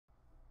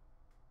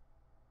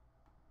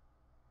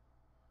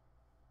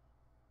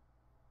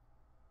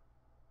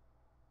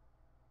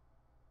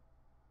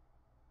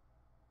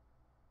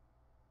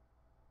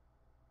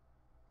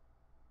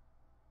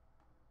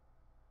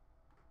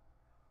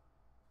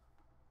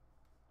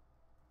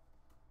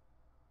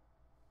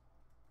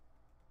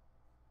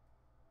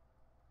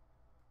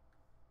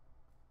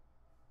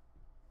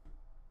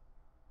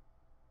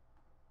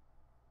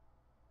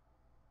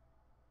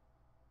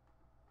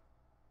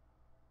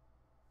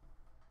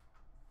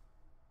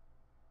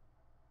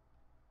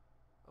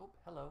Oh,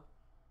 hello.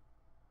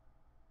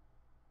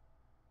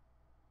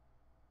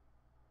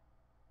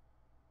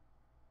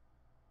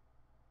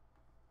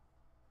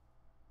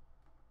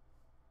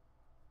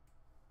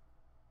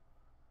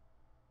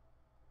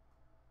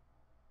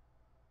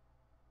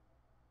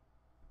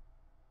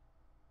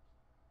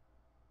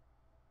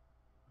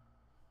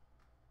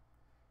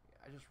 Yeah,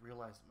 I just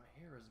realized that my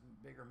hair is a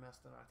bigger mess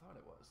than I thought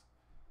it was.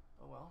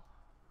 Oh well.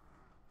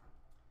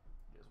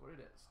 It is what it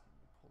is. Let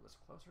me pull this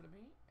closer to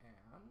me and dear,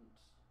 how do I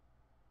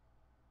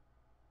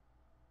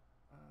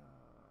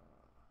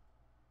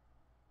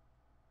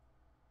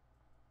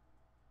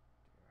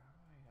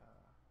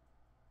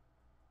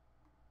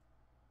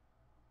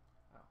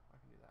oh, I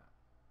can do that.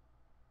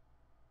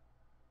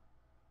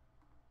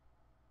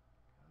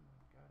 Come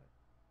on, got it.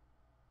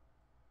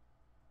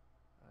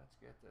 Let's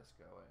get this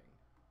going.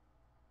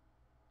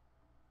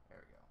 There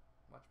we go.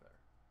 Much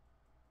better.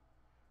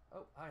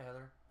 Oh, hi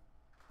Heather.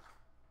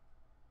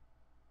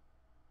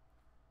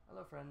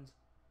 Hello friends.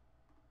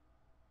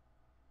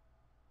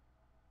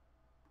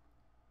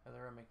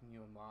 Heather, I'm making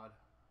you a mod.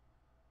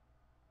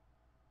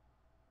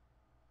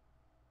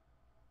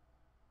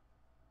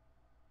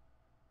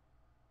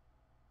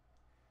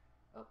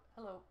 Oh,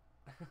 hello.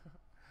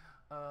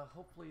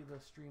 Hopefully the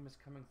stream is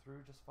coming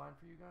through just fine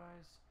for you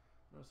guys.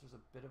 Notice there's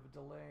a bit of a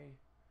delay.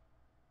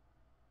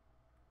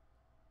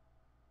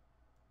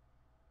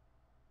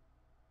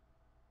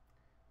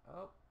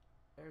 Oh,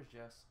 there's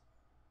Jess.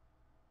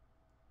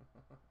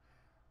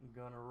 I'm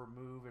gonna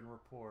remove and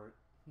report.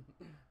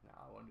 No,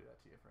 I won't do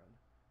that to you, friend.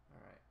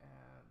 Alright,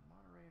 and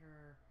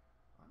moderator,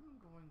 I'm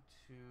going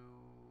to...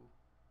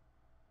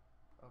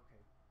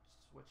 Okay,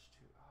 switch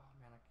to... Oh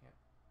man, I can't...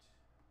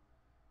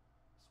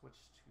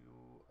 Switch to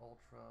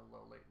ultra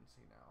low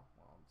latency now.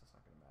 Well, that's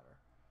not gonna matter.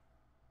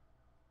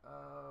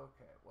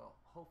 Okay, well,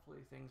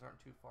 hopefully things aren't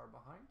too far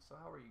behind. So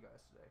how are you guys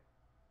today?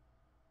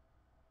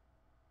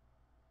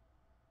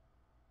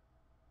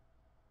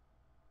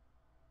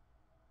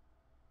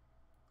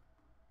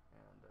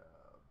 And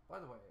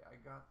by the way, I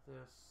got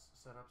this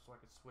set up so I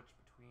could switch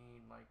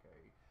between like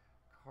a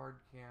card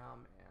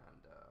cam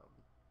and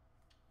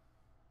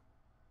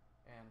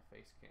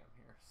face cam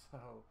here.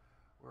 So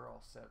we're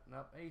all set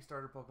up. Hey,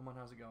 starter Pokemon,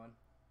 how's it going?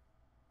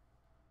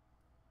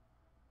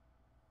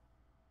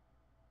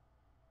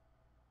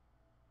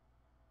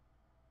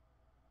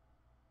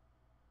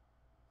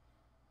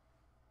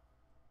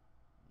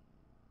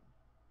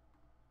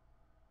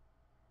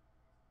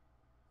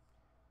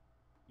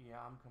 Yeah,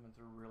 I'm coming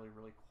through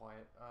really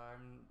quiet.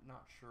 I'm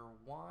not sure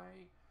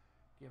why.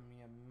 Give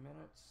me a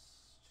minute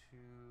to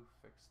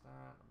fix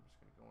that. I'm just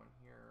gonna go in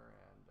here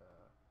and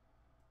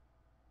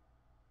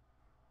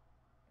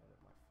edit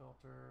my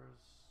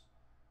filters,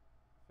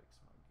 fix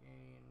my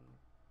gain.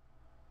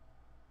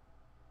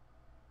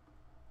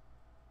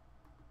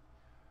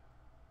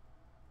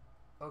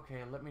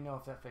 Okay, let me know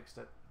if that fixed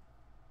it.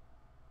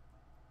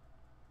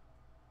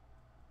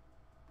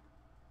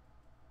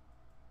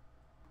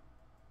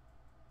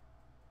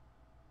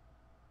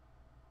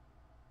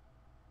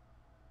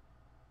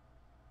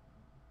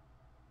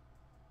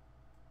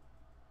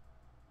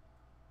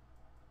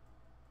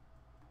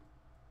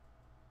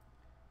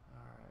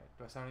 Alright,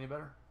 do I sound any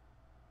better?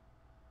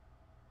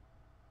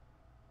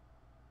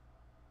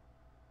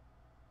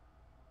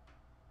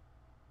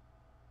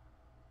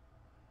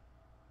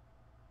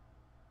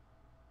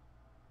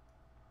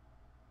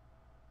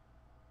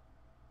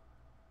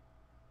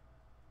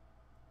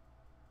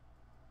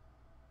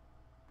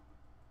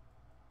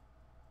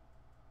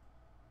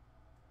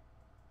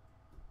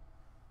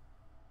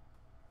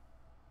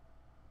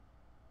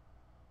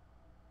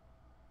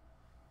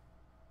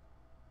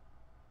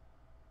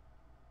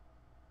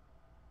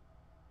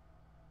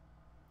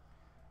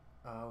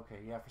 Okay,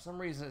 yeah, for some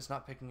reason it's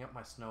not picking up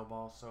my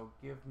snowball, so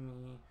give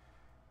me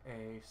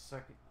a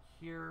second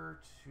here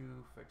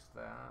to fix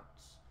that.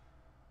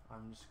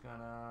 I'm just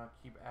gonna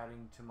keep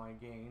adding to my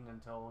gain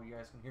until you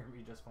guys can hear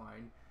me just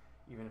fine,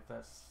 even if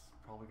that's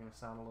probably gonna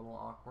sound a little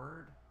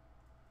awkward.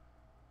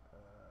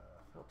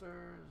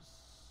 Filters.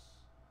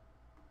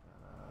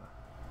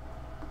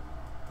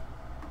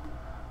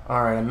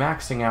 Alright, I'm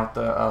maxing out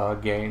the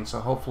gain, so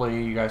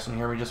hopefully you guys can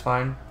hear me just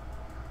fine.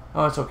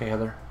 Oh, it's okay,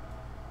 Heather.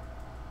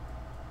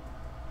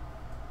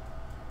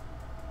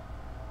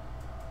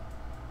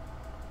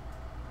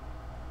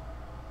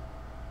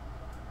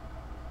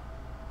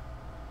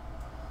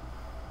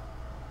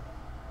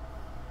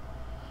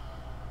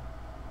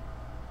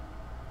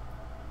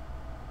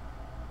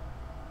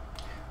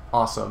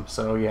 Awesome.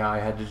 So yeah, I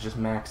had to just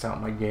max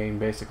out my gain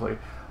basically.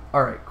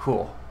 Alright,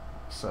 cool.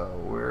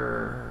 So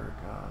we're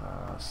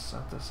gonna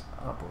set this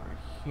up over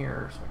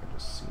here so I can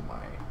just see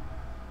my...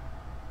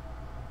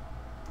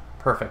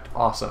 Perfect.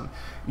 Awesome.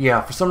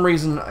 Yeah, for some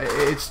reason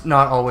it's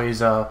not always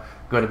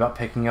good about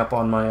picking up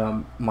on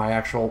my my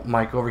actual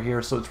mic over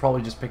here, so it's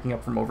probably just picking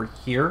up from over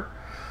here.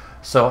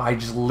 So I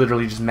just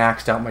literally just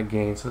maxed out my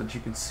gain so that you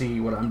can see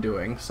what I'm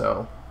doing.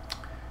 So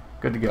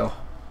good to go.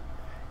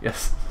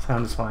 Yes,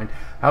 sounds fine.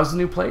 How's the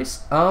new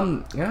place?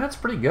 Yeah, it's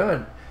pretty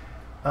good.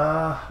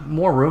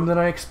 More room than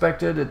I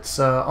expected. It's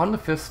on the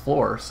 5th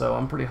floor, so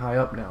I'm pretty high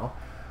up now.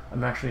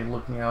 I'm actually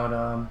looking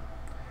out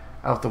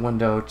the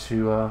window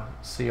to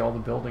see all the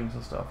buildings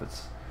and stuff.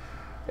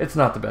 It's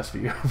not the best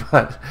view,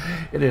 but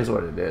it is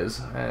what it is.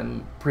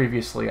 And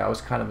previously, I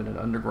was kind of in an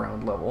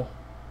underground level.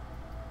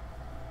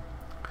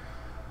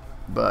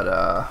 But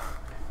I'm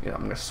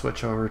gonna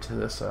switch over to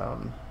this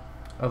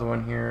other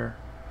one here,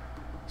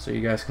 so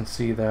you guys can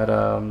see that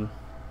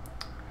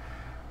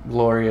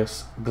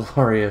glorious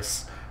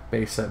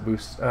base set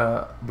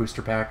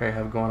booster pack I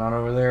have going on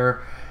over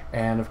there.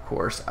 And of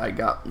course, I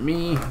got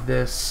me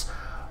this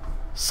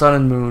Sun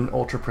and Moon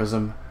Ultra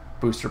Prism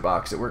booster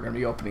box that we're going to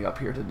be opening up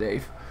here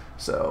today.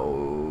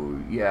 So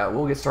yeah,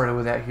 we'll get started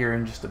with that here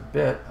in just a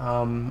bit.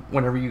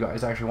 Whenever you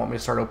guys actually want me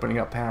to start opening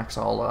up packs,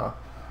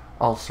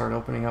 I'll start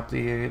opening up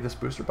this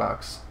booster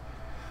box,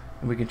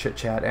 and we can chit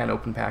chat and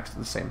open packs at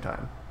the same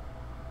time.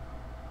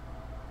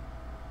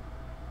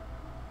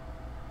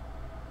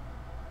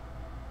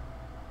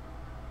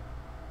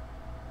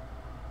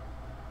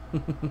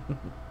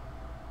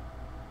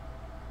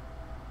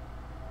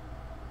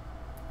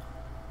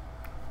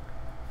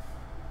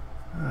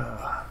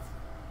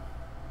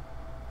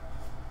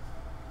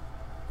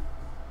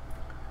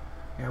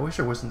 Yeah, I wish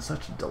there wasn't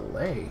such a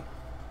delay.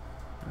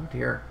 Oh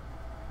dear.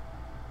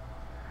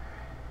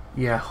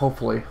 Yeah,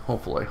 hopefully.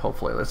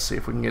 Let's see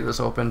if we can get this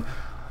open.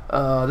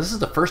 This is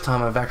the first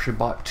time I've actually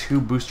bought 2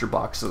 booster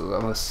boxes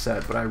of a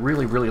set, but I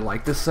really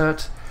like this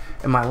set.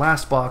 And my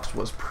last box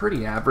was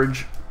pretty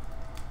average.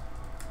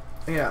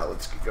 Yeah,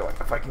 let's get going.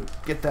 If I can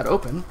get that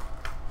open.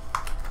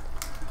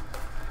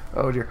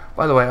 Oh dear.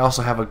 By the way, I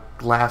also have a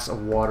glass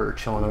of water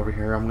chilling over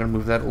here. I'm going to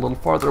move that a little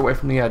farther away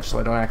from the edge so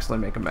I don't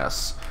accidentally make a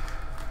mess.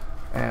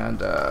 And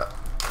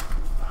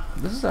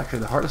this is actually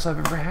the hardest I've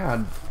ever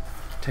had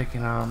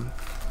taking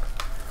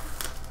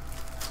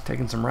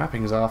some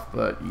wrappings off,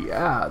 but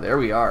yeah, there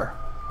we are.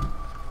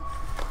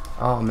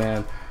 Oh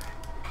man,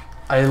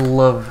 I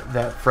love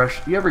that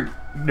fresh. You ever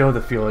know the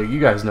feeling? You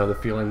guys know the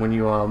feeling when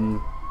you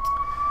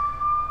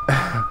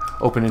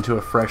open into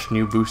a fresh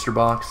new booster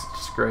box.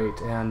 It's just great.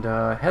 And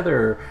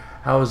Heather,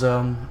 how's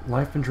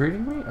life been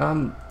treating me?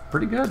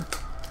 Pretty good,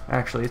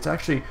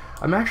 actually.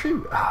 I'm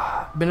actually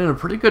been in a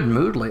pretty good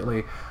mood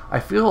lately. I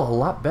feel a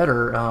lot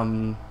better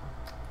than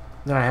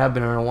I have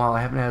been in a while.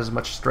 I haven't had as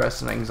much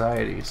stress and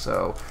anxiety,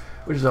 so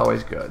which is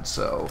always good.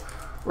 So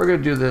we're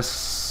gonna do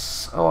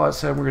this. Oh, I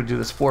said we're gonna do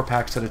this 4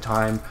 packs at a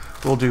time.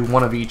 We'll do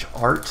one of each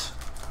art,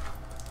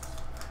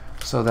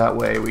 so that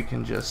way we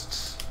can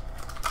just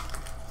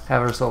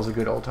have ourselves a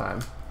good old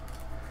time.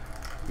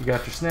 You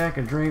got your snack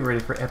and drink ready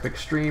for epic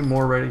stream.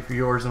 More ready for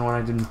yours than when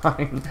I did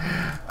mine.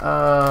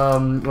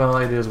 Well,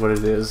 it is what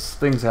it is.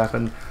 Things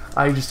happen.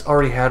 I just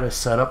already had a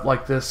setup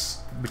like this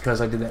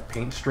because I did that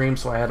paint stream,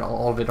 so I had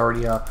all of it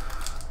already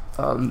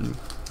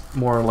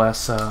more or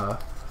less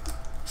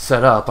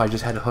set up. I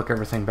just had to hook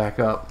everything back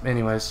up.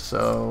 Anyways,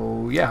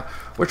 so yeah.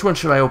 Which one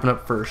should I open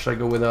up first? Should I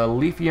go with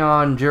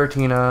Leafeon,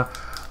 Giratina,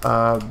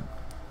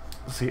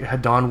 let's see,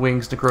 Dawn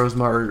Wings,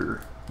 Necrozma,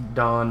 or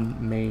Dawn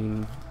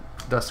Mane,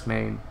 Dusk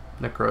Mane,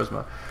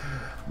 Necrozma?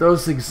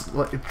 Those things,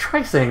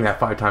 try saying that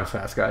 5 times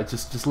fast, guys.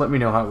 Just let me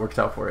know how it works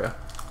out for you.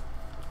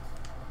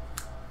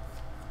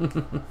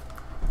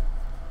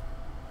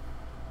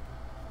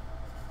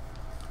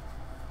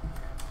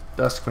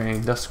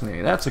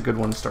 Duskmane. That's a good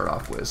one to start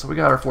off with. So we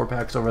got our 4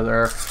 packs over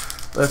there.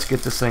 Let's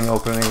get this thing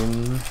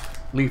opening.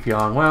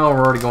 Leafeon. Well,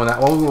 we're already going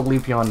that. Well, we'll go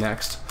Leafeon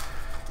next.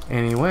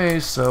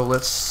 Anyways, so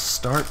let's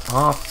start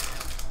off.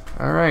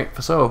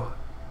 Alright, so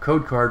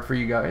code card for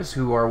you guys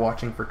who are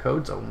watching for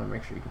codes. I want to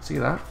make sure you can see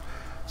that.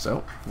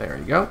 So, there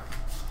you go.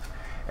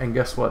 And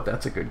guess what?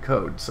 That's a good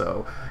code.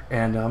 So,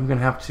 and I'm going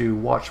to have to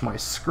watch my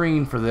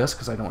screen for this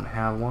because I don't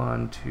have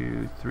 1,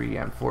 2, 3,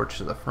 and 4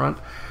 to the front.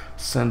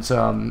 Since,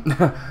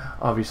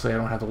 obviously I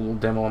don't have the little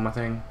demo on my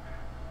thing.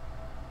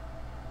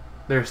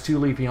 There's 2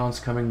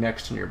 Leafeons coming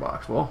next in your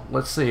box. Well,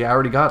 let's see. I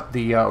already got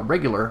the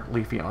regular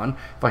Leafeon.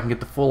 If I can get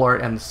the full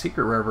art and the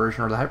secret rare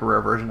version or the hyper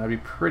rare version, I'd be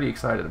pretty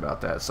excited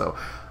about that. So,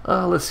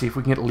 let's see if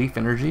we can get Leaf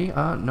Energy.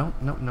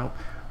 No.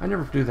 I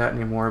never do that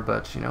anymore,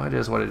 but, you know, it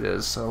is what it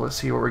is. So, let's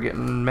see what we're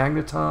getting.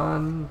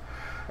 Magneton.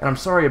 And I'm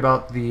sorry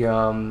about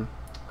the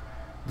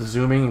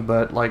zooming,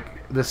 but,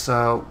 like, this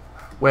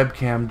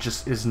webcam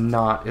just is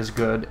not as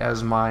good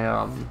as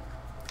my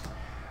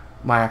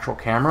my actual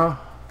camera.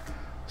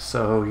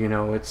 So, you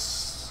know,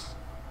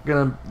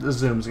 the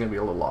zoom's gonna be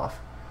a little off,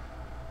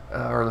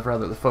 or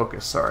rather the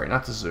focus. Sorry,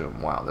 not the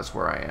zoom. Wow, that's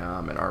where I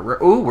am in our.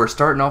 Oh, we're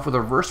starting off with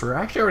a reverse.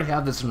 I actually already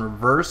have this in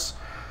reverse.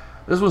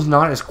 This was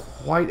not as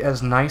quite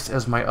as nice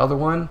as my other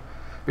one,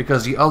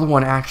 because the other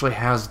one actually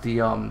has the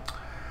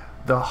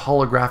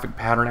holographic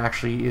pattern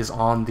actually is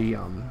on the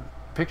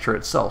picture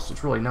itself, so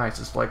it's really nice.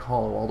 It's like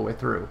hollow all the way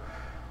through.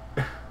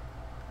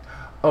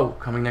 Oh,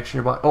 coming next in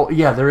your box. Oh,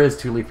 yeah, there is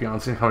 2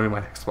 Leafeons coming in my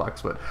next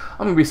box, but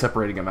I'm going to be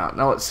separating them out.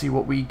 Now, let's see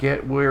what we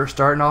get. We're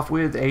starting off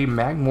with a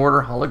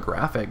Magmortar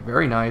holographic.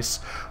 Very nice.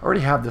 I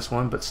already have this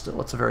one, but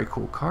still, it's a very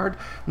cool card.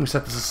 I'm going to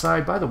set this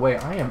aside. By the way,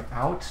 I am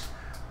out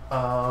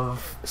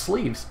of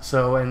sleeves.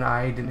 So, and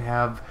I didn't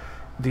have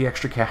the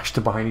extra cash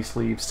to buy any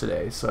sleeves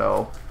today,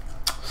 so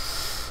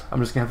I'm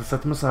just gonna have to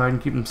set them aside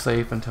and keep them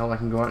safe until I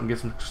can go out and get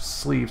some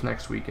sleeves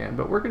next weekend.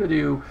 But we're gonna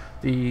do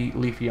the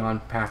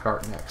Leafeon pack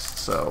art next,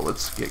 so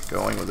let's get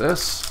going with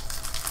this.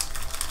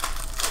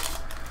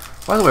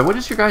 By the way, what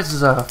is your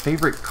guys'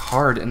 favorite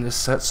card in this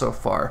set so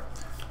far?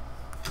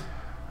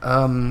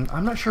 I'm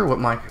not sure what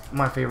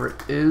my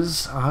favorite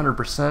is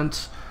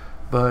 100%,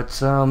 but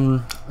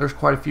there's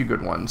quite a few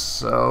good ones.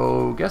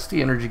 So guess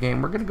the energy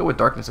game. We're gonna go with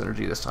Darkness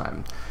Energy this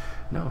time.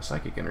 No,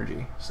 Psychic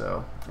Energy.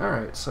 So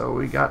alright, so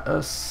we got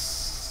a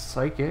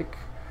Psychic,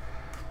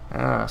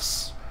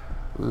 Luxio,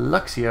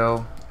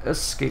 a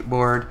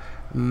Skateboard,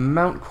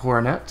 Mount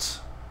Coronet,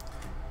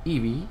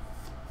 Eevee,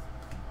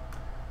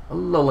 a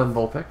Alolan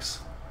Vulpix,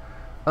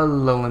 a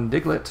Alolan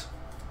Diglett,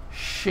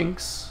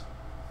 Shinx,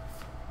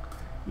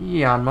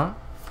 Yanma.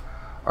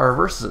 Our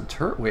reverse is a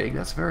Turtwig.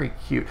 That's very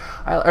cute.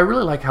 I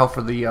really like how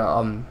for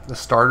the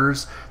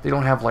starters they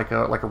don't have like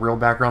a real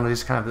background. They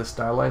just kind of have this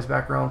stylized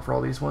background for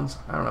all these ones.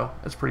 I don't know.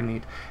 It's pretty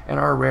neat. And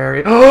our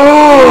rare.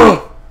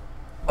 Oh!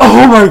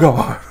 Oh my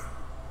god!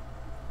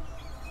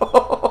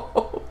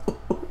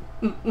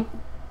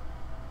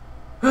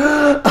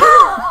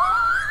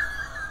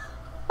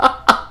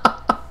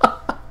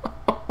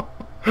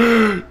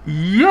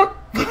 Yep.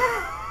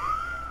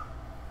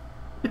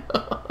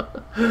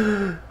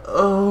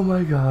 Oh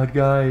my god,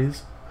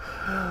 guys.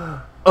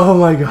 Oh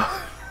my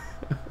god.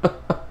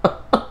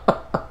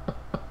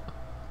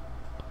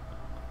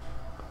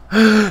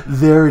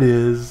 There it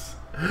is.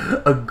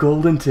 A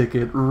golden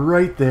ticket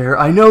right there.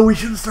 I know we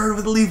should have started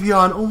with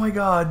Leafeon. Oh my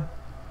god.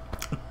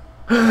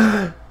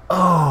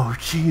 Oh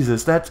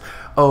Jesus, that's.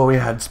 Oh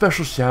yeah,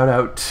 special shout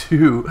out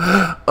to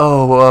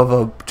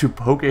to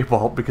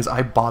Pokeball, because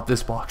I bought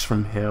this box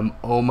from him.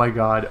 Oh my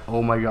god,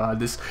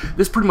 this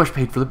pretty much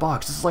paid for the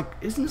box. This is like,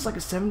 isn't this like a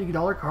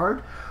 $70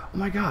 card? Oh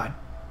my god.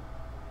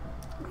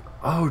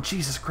 Oh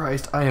Jesus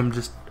Christ, I am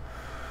just.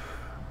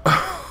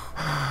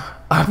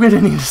 I'm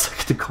gonna need a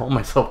second to calm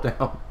myself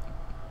down.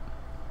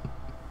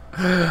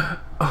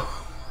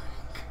 Oh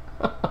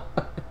my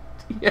god,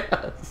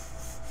 yes.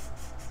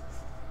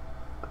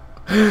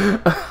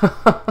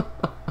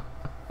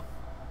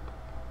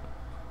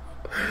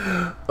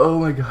 Oh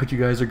my god, you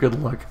guys are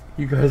good luck.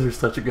 You guys are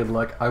such a good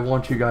luck. I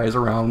want you guys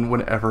around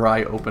whenever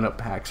I open up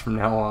packs from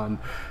now on,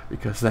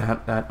 because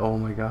that oh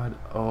my god,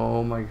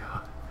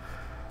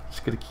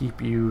 just gonna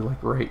keep you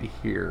like right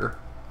here.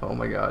 Oh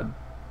my god.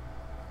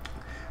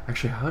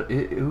 Actually,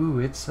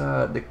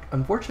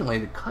 unfortunately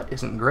the cut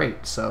isn't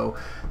great, so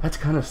that's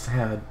kind of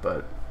sad.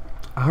 But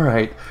all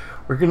right,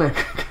 we're gonna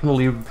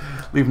leave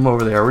them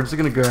over there. We're just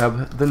gonna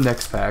grab the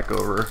next pack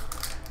over,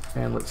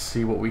 and let's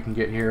see what we can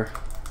get here.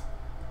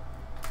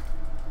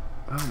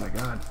 Oh my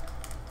god.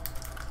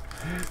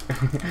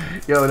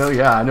 Yo, no,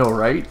 yeah, I know,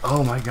 right?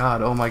 Oh my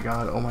god.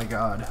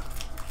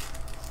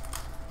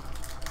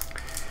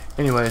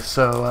 Anyway,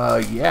 so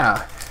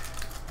yeah,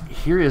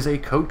 here is a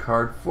code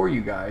card for you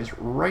guys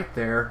right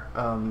there.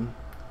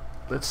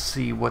 Let's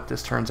see what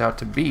this turns out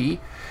to be.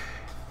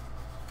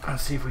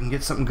 Let's see if we can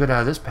get something good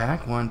out of this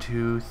pack. 1,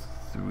 2,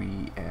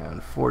 3,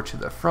 and 4 to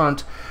the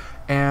front.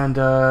 And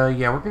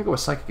yeah, we're gonna go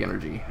with Psychic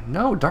Energy.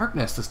 No,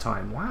 Darkness this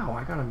time. Wow,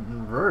 I got a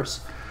reverse.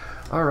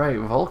 Alright,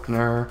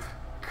 Volkner,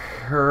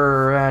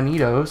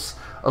 Cranidos,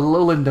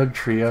 Alolan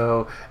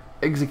Dugtrio,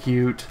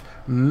 Execute,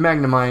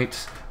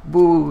 Magnemite,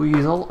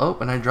 Buizel. Oh,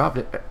 and I dropped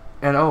it.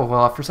 And oh,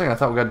 well, for a second I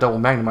thought we got double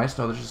Magnemites.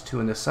 No, there's just 2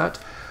 in this set.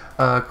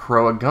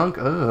 Croagunk.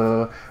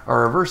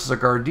 Our reverse is a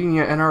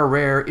Gardenia, and our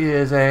rare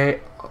is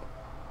a.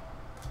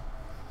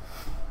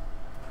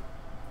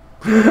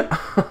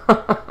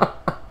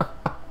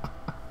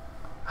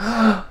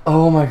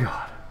 Oh my god.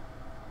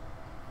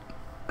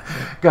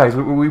 Guys,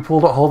 we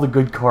pulled all the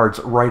good cards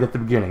right at the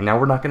beginning. Now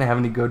we're not going to have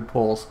any good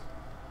pulls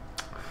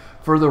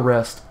for the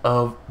rest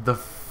of the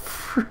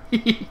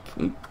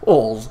freaking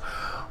pulls.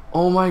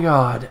 Oh my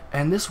god.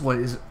 And this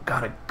one is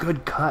got a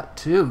good cut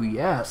too.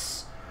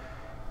 Yes.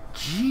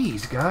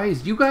 Jeez,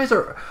 guys. You guys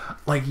are,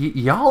 like,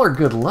 y'all are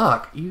good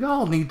luck.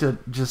 Y'all need to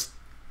just.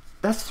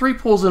 That's 3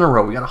 pulls in a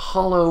row. We got a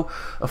holo,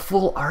 a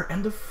full art,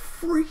 and a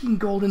freaking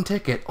golden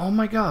ticket. Oh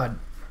my god.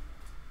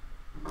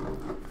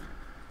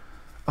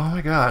 Oh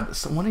my god,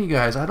 so one of you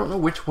guys, I don't know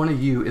which one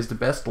of you is the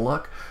best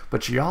luck,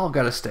 but y'all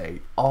gotta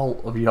stay.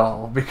 All of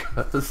y'all,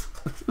 because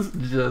this is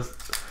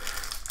just,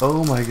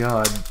 oh my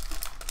god.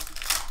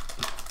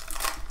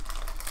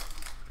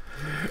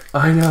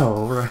 I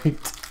know, right?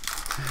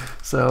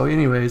 So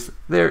anyways,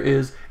 there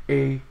is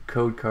a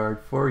code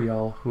card for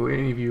y'all, who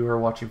any of you are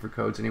watching for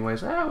codes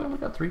anyways. Ah, we only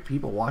got 3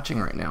 people watching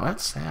right now.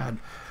 That's sad.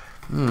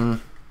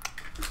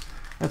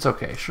 That's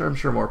okay. Sure, I'm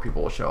sure more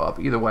people will show up.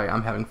 Either way,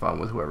 I'm having fun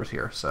with whoever's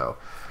here, so.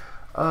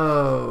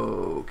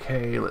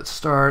 Okay, let's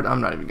start.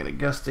 I'm not even going to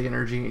guess the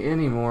energy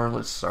anymore.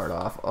 Let's start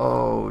off.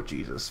 Oh,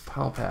 Jesus.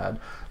 Palpad,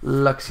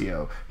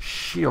 Luxio,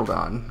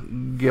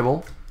 Shieldon,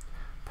 Gibble,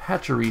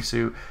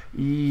 Pachirisu,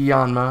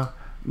 Yanma,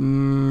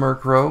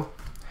 Murkrow,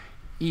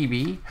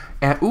 Eevee,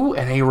 and ooh,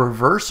 and a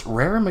reverse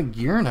rare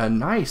Magearna.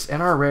 Nice.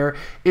 And our rare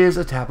is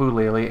a Tapu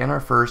Lele, and our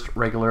first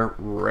regular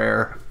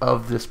rare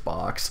of this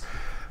box.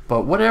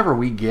 But whatever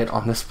we get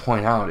on this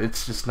point out,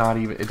 it's just not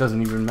even, it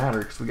doesn't even matter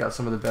because we got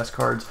some of the best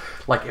cards.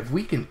 Like if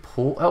we can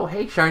pull, oh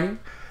hey shiny,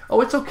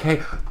 oh it's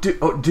okay,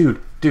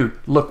 dude,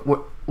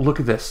 look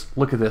at this,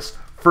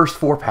 first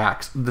 4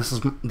 packs.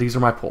 These are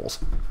my pulls,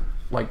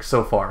 like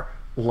so far.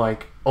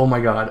 Like oh my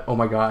god.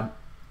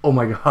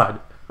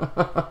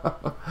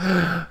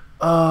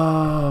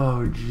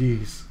 Oh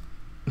jeez.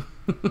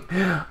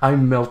 I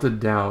melted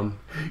down.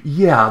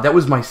 Yeah, that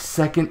was my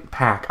second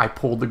pack. I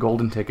pulled the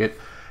golden ticket,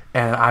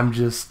 and I'm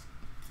just,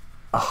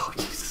 oh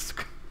Jesus.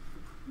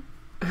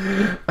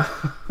 Okay,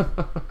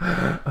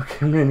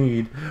 I'm gonna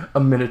need a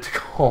minute to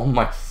calm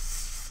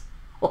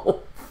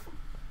myself.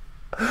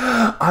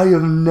 I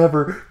have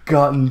never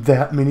gotten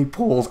that many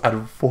pulls out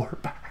of 4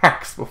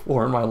 packs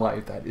before in my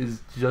life. That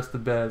is just the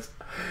best.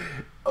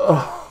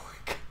 Oh my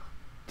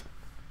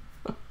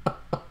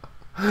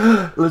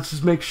god. Let's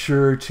just make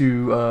sure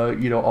to,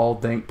 you know, all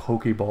thank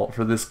Pokeball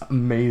for this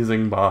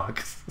amazing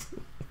box.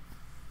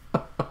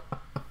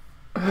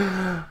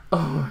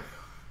 Oh.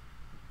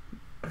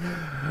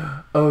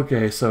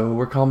 Okay, so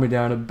we're calming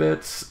down a bit.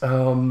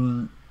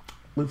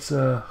 Let's,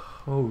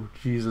 oh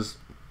Jesus.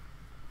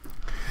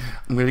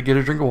 I'm gonna get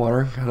a drink of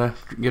water.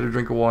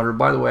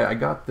 By the way, I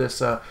got this.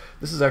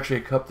 This is actually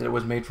a cup that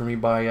was made for me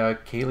by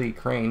Kaylee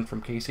Crane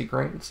from Casey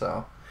Crane.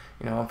 So,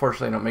 you know,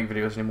 unfortunately, I don't make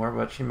videos anymore,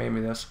 but she made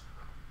me this.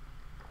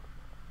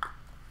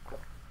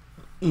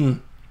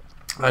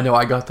 I know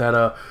I got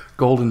that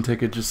golden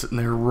ticket just sitting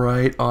there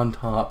right on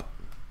top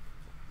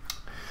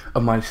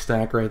of my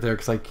stack right there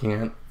because I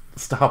can't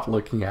stop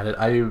looking at it.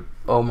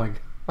 Oh my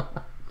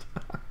god.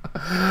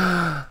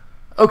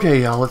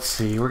 Okay, y'all, let's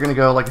see. We're gonna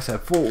go, like I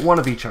said, full one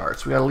of each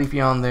arts. We got a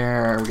Leafeon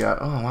there. We got,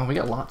 oh wow, we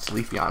got lots of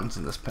Leafeons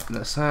in this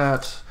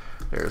set.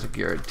 There's a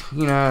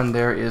Giratina, and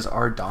there is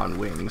our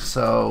Dawnwing.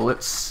 So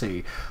let's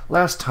see.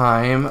 Last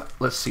time,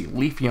 let's see,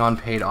 Leafeon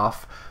paid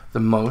off the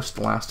most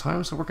last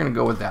time, so we're gonna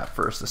go with that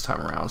first this time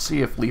around.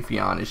 See if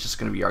Leafeon is just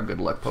gonna be our good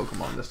luck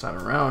Pokemon this time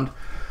around.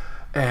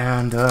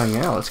 And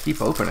yeah, let's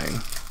keep opening.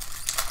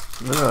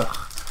 Ugh,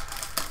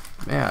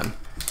 man.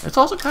 It's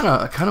also kind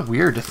of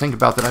weird to think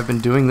about that I've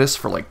been doing this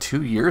for like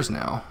 2 years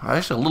now.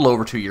 Actually, a little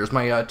over 2 years.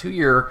 My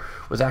 2-year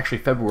was actually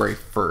February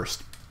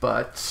 1st.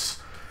 But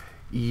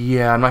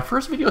yeah, my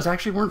first videos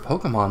actually weren't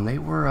Pokemon. They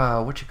were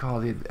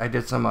I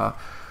did some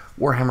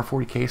Warhammer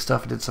 40k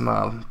stuff. I did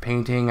some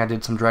painting. I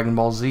did some Dragon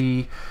Ball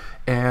Z,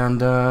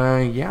 and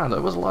yeah,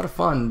 that was a lot of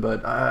fun. But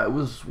it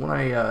was when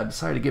I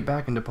decided to get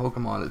back into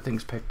Pokemon that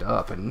things picked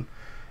up, and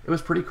it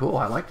was pretty cool.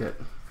 I liked it.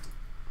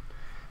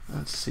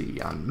 Let's see,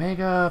 on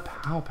Mega,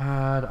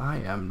 Powpad, I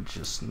am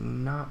just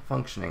not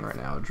functioning right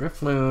now.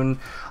 Drifloon,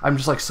 I'm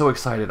just like so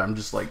excited. I'm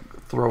just like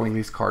throwing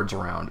these cards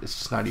around. It's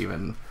just not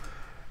even,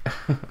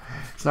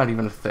 it's not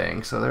even a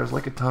thing. So there's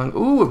like a tongue.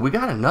 Ooh, we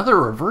got another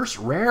reverse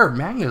rare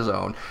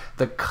Magnezone.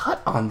 The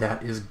cut on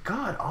that is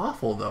god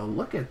awful though.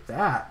 Look at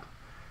that.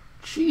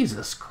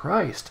 Jesus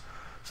Christ.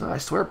 So I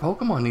swear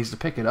Pokemon needs to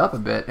pick it up a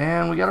bit.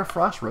 And we got a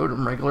Frost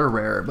Rotom regular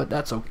rare, but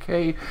that's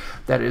okay.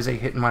 That is a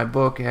hit in my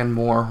book, and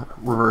more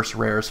reverse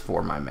rares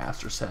for my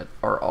master set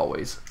are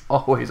always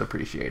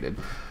appreciated.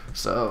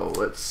 So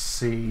let's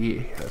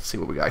see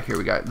what we got here.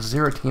 We got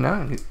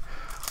Giratina.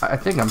 I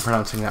think I'm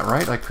pronouncing that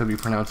right. I could be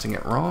pronouncing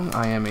it wrong.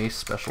 I am a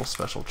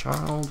special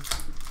child.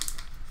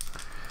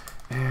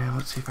 And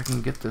let's see if I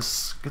can get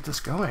this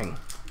going.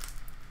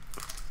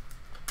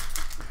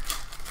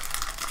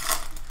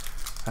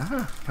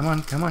 Ah, come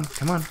on.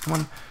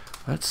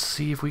 Let's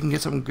see if we can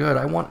get something good.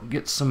 I want to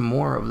get some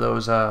more of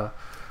those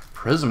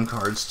Prism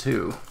cards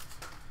too.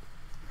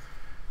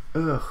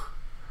 Ugh.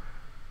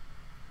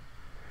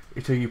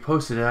 Until you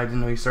posted it, I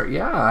didn't know you started.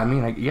 Yeah, I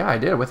mean, yeah, I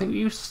did. I think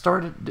you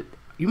started.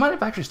 You might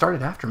have actually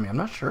started after me. I'm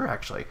not sure,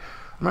 actually.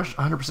 I'm not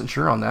 100%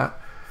 sure on that.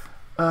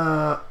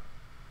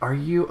 Are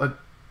you a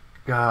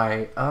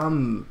guy?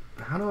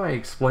 How do I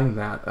explain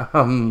that?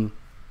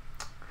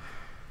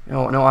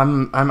 No,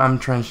 I'm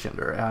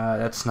transgender.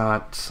 That's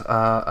not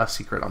a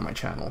secret on my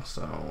channel.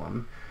 So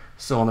I'm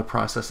still in the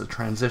process of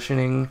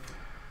transitioning.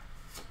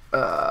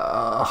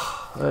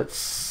 Let's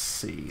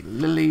see,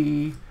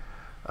 Lily,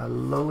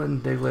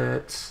 Alolan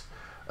Diglett,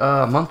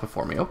 a month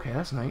before me. Okay,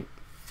 that's nice.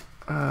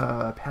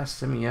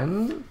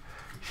 Passimian,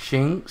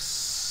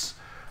 Shinx,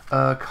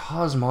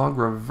 Cosmog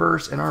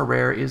reverse, and our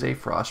rare is a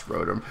Frost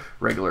Rotom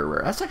regular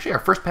rare. That's actually our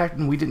first pack,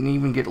 and we didn't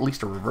even get at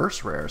least a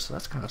reverse rare, so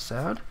that's kind of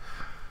sad.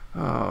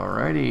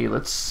 Alrighty,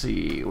 let's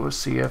see. We'll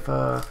see if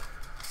our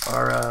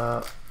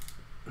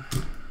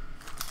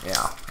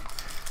yeah.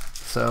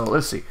 So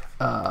let's see.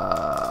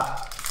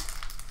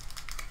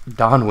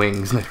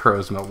 Dawnwings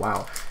Necrozma.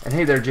 Wow. And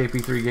hey there,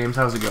 JP3 Games.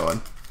 How's it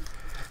going?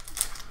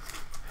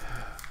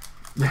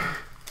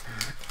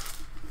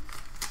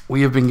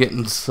 We have been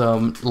getting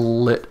some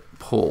lit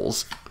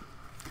pulls.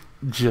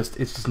 It's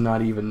just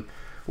not even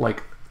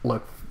like,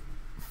 look,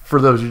 for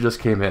those who just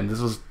came in,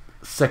 this was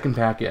second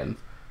pack in.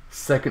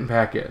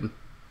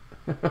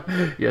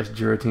 Yes,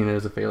 Giratina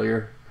is a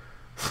failure.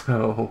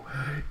 So,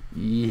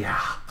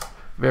 yeah,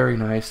 very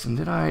nice. And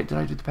did I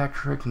do the pack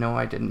trick? No,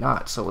 I did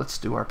not. So let's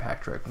do our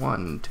pack trick.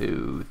 1,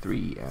 2,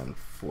 3, and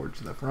 4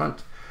 to the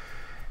front.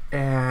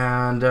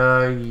 And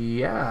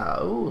yeah.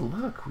 Oh,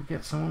 look, we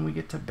get someone we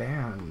get to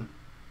ban.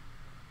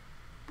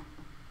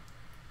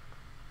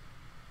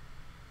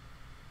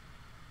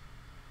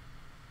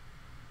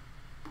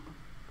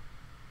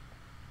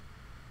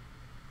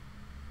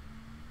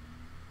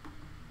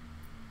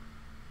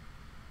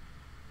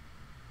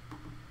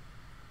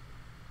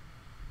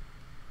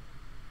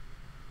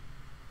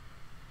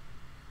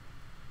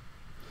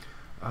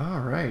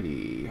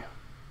 Alrighty.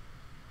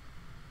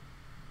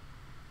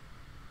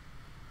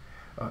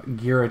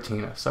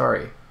 Giratina.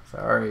 Sorry.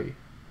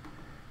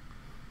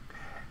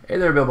 Hey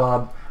there, Bill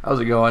Bob.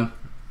 How's it going?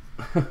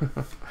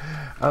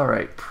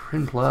 Alright.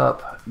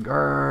 Prinplup,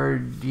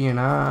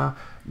 Guardiana,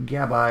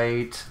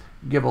 Gabite,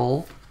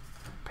 Gibble,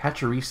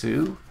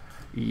 Pachirisu,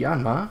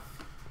 Yanma,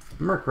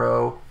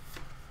 Murkrow,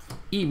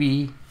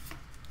 Eevee,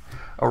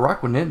 a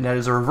Rockwanid, that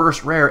is a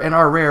reverse rare, and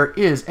our rare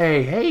is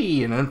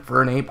an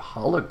Infernape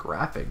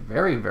holographic.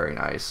 Very, very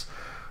nice.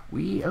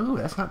 Oh,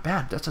 that's not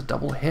bad. That's a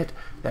double hit.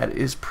 That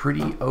is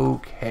pretty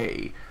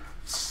okay.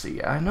 Let's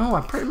see, I know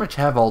I pretty much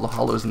have all the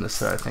holos in this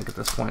set, I think, at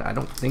this point. I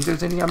don't think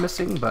there's any I'm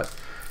missing, but,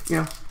 you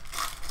know,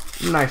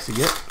 nice to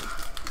get.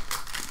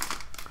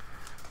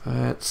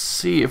 Let's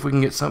see if we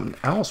can get something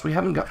else. We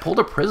haven't pulled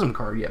a Prism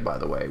card yet, by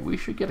the way. We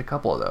should get a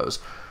couple of those.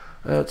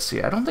 Let's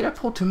see, I don't think I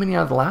pulled too many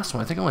out of the last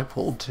one. I think I only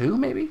pulled 2,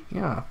 maybe?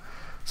 Yeah,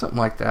 something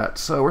like that.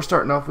 So we're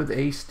starting off with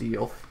a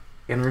Steel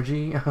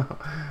Energy. Yeah,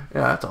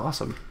 that's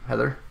awesome,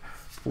 Heather.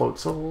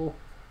 Floatzel,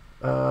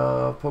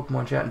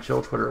 Pokemon Chat and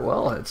Chill Twitter.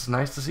 Well, it's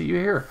nice to see you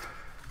here.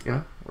 You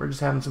know, we're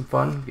just having some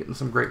fun, getting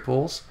some great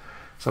pulls.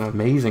 Some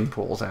amazing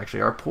pulls,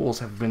 actually. Our pulls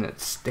have been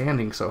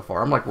outstanding so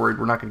far. I'm like worried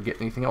we're not going to get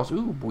anything else.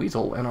 Ooh,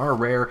 Weasel, and our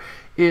rare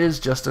is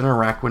just an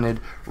Araquanid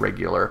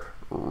regular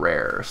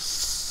rare.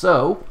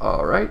 So,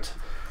 alright.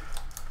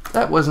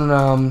 That wasn't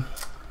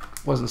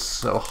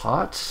so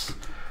hot.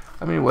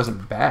 I mean, it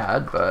wasn't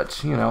bad,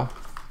 but, you know,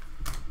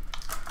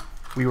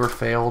 we were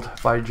failed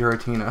by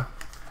Giratina,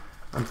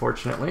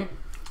 unfortunately.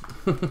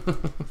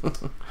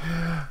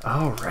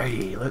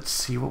 Alrighty, let's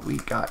see what we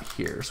got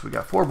here. So we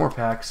got 4 more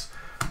packs.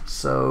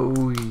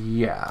 So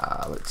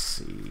yeah, let's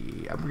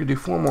see. I'm gonna do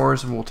 4 more,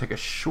 and we'll take a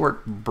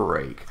short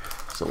break.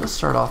 So let's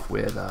start off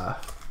with Dawn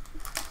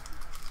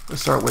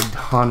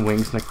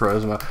Wings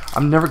Necrozma.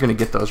 I'm never gonna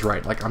get those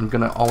right. Like, I'm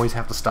gonna always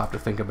have to stop to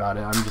think about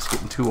it. I'm just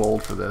getting too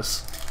old for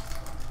this.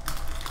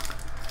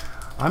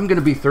 I'm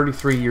gonna be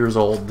 33 years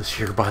old this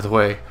year, by the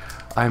way.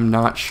 I'm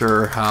not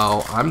sure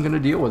how I'm gonna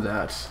deal with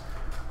that.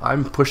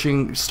 I'm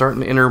starting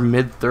to enter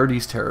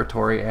mid-30s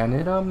territory, and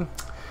it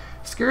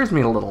scares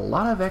me a little. A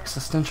lot of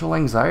existential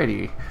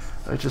anxiety,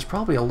 which is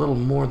probably a little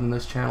more than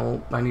this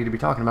channel I need to be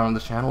talking about on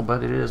this channel,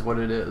 but it is what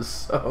it is.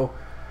 So,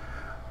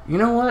 you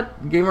know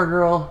what, gamer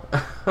girl?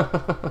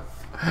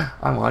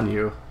 I'm on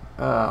you.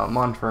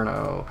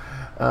 Monferno,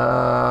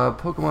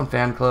 Pokemon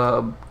Fan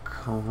Club,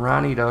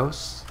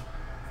 Cranidos,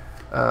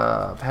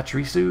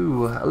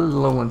 Pachirisu,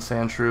 Alolan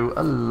Sandshrew,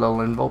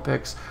 Alolan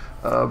Vulpix,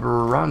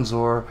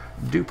 Bronzor,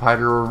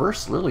 Dewpider,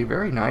 Reverse Lily,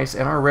 very nice,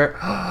 and our rare...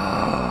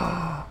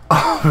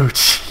 Oh,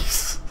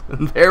 jeez.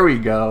 There we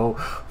go.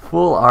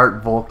 Full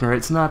art Volkner.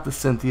 It's not the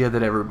Cynthia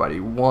that everybody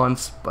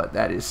wants, but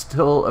that is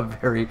still a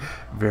very,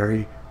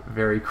 very,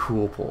 very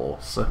cool pull.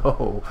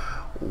 So,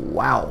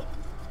 wow.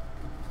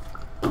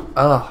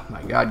 Oh,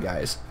 my God,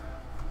 guys.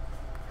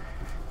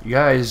 You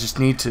guys just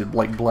need to,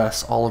 like,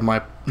 bless all of my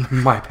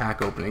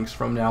pack openings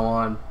from now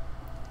on.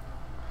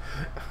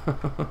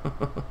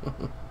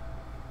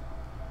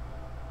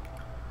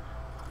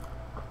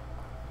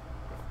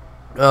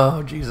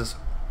 Oh, Jesus.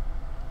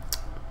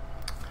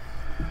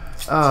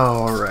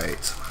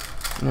 Alright.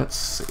 Let's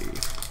see.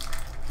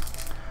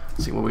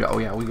 Let's see what we got. Oh,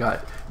 yeah, we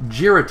got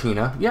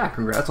Giratina. Yeah,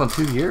 congrats on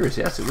 2 years.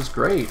 Yes, it was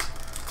great.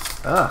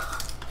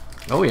 Ugh.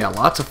 Oh, yeah,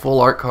 lots of full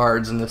art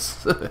cards in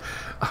this.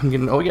 I'm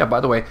getting... Oh, yeah, by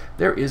the way,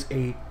 there is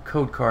a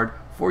code card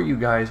for you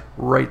guys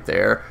right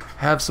there.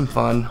 Have some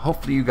fun.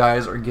 Hopefully you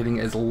guys are getting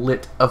as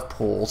lit of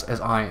pulls as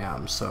I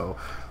am. So,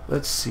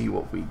 let's see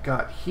what we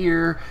got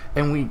here.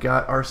 And we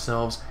got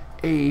ourselves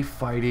a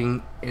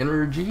Fighting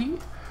Energy,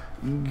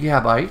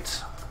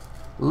 Gabite,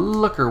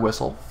 Looker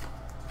Whistle,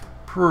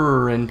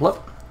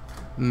 Prinplup,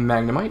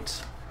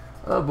 Magnemite,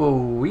 a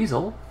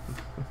Weasel.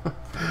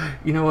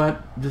 You know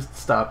what? Just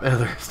stop,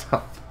 Heather.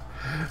 Stop.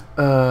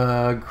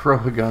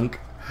 Croagunk,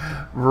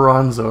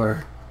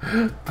 Bronzor,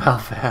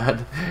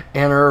 Palfad,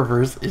 and our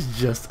reverse is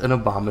just an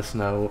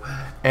Abomasnow,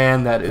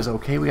 and that is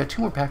okay. We got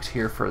 2 more packs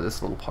here for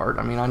this little part.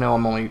 I mean, I know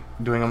I'm only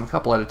doing them a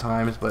couple at a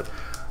time, but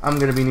I'm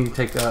going to need to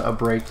take a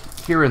break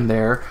here and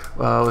there.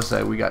 Let's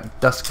say we got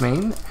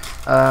Duskmane,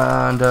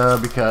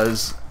 and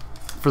because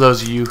for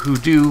those of you who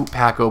do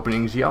pack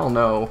openings, y'all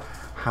know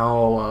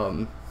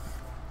how,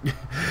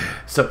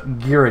 so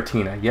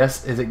Giratina,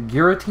 yes, is it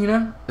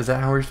Giratina? Is that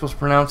how we're supposed to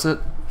pronounce it?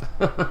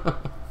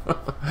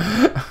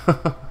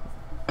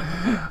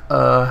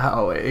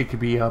 How a it could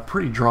be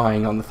pretty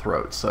drying on the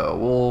throat.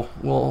 So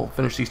we'll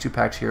finish these 2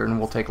 packs here, and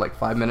we'll take like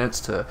 5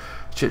 minutes to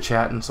chit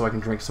chat, and so I can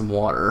drink some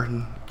water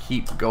and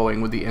keep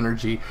going with the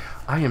energy.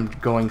 I am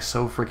going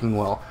so freaking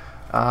well.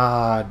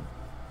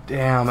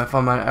 Damn, if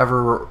I'm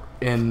ever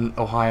in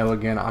Ohio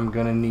again, I'm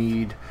gonna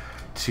need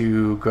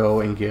to go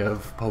and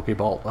give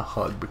Pokeball a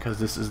hug, because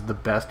this is the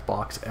best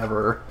box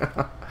ever.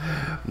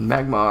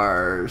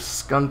 Magmar,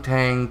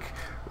 Skuntank,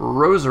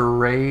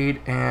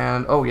 Roserade,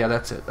 and oh yeah,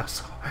 that's it.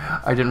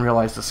 I didn't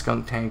realize the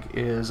Skuntank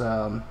is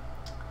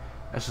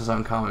that's just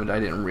uncommon. I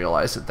didn't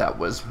realize that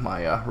was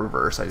my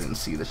reverse. I didn't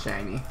see the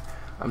shiny.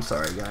 I'm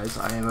sorry guys,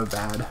 I am a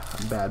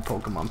bad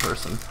Pokemon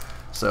person.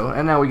 So,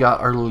 and now we got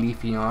our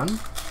Leafeon.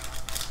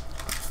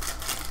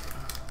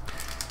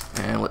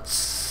 And let's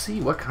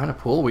see what kind of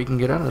pull we can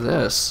get out of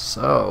this.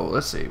 So,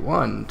 let's see.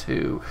 1,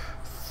 2,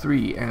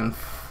 3, and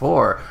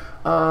 4.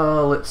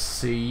 Let's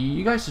see.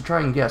 You guys should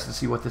try and guess to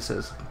see what this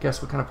is.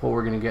 Guess what kind of pull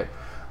we're going to get.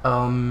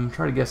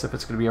 Try to guess if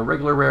it's going to be a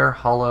regular rare,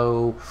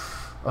 holo,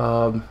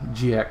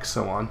 GX,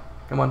 so on.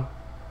 Come on.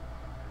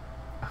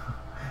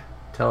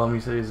 Tell him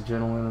you said he's a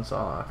gentleman and so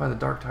on. I find the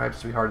dark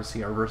types to be hard to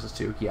see our versus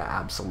too. Yeah,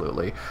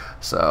 absolutely.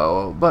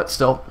 So, but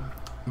still,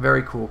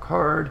 very cool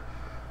card.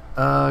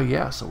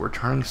 Yeah, so we're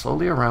turning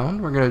slowly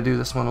around. We're going to do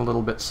this one a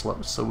little bit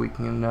slow so we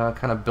can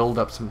kind of build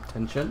up some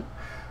tension.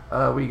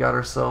 We got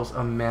ourselves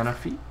a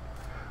Manaphy,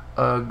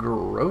 a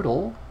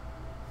Grotle,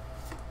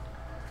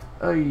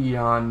 a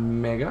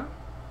Yanmega,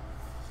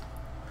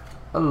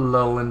 a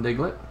Alolan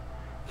Diglett.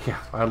 Yeah,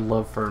 I'd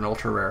love for an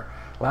ultra rare.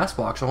 Last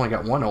box I only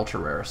got 1 ultra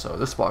rare, so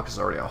this box is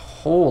already a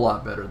whole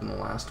lot better than the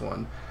last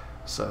one.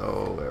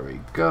 So there we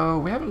go.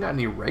 We haven't got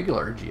any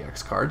regular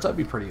GX cards. I'd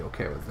be pretty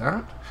okay with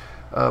that.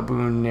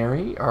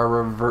 Booneri, our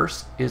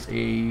reverse is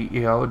a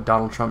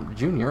Donald Trump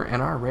Jr.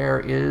 and our rare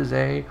is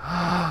a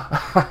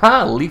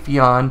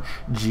Leafeon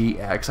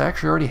GX. I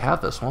actually already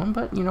have this one,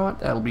 but you know what?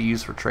 That'll be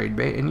used for trade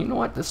bait. And you know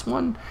what? This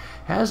one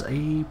has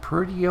a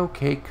pretty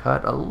okay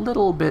cut, a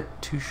little bit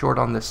too short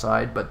on this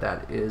side, but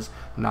that is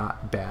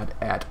not bad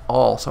at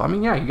all. So I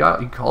mean, yeah,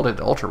 you called it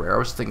ultra rare. I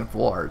was thinking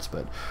full arts,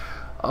 but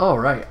all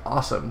right,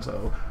 awesome.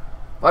 So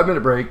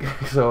 5-minute break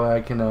so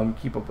I can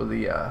keep up with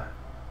the.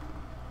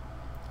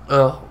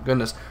 Oh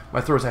goodness,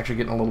 my throat's actually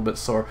getting a little bit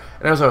sore.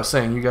 And as I was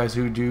saying, you guys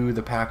who do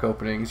the pack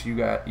openings,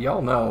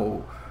 y'all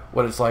know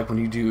what it's like when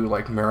you do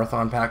like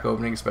marathon pack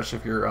openings, especially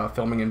if you're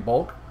filming in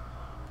bulk.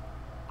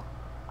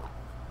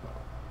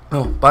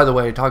 Oh, by the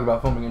way, talk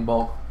about filming in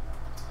bulk.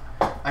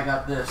 I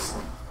got this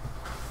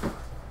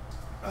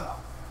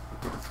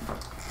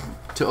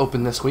to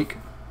open this week.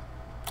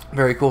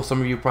 Very cool. Some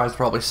of you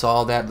probably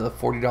saw that, the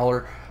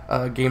 $40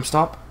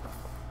 GameStop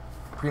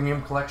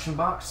premium collection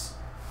box.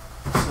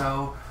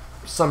 So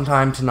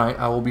sometime tonight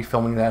I will be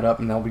filming that up,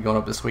 and that'll be going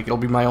up this week. It'll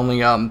be my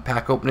only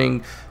pack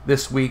opening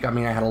this week. I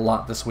mean, I had a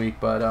lot this week,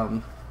 but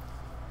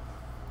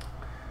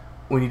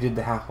when you did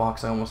the half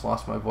box, I almost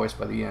lost my voice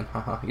by the end.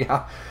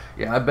 yeah,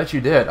 I bet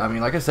you did. I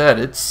mean, like I said,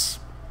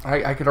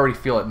 I could already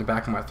feel it in the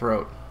back of my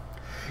throat.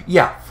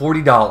 Yeah,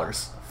 $40.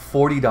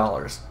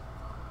 $40.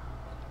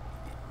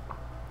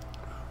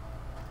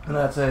 And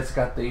that's it. It's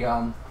got the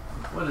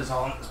what is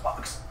all in this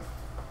box?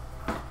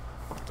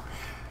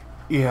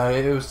 Yeah,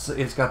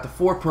 it's got the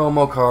 4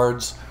 promo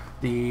cards,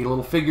 the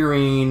little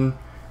figurine,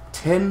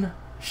 10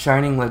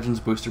 Shining Legends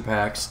booster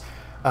packs,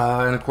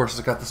 and of course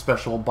it's got the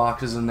special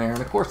boxes in there,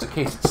 and of course the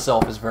case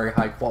itself is very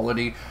high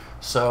quality,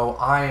 so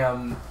I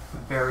am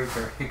very,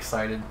 very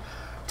excited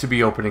to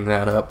be opening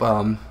that up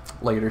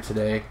later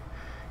today.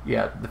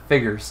 Yeah, the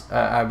figures,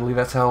 I believe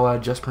that's how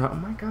Just pronounced.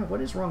 Oh my god,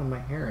 what is wrong with my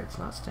hair? It's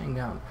not staying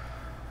down.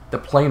 The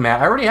playmat,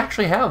 I already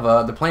actually have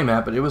the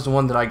playmat, but it was the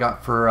one that I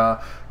got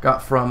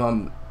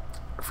from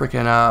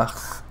freaking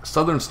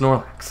Southern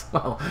Snorlax.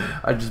 Well,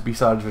 I'd just be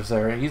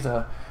Adversary.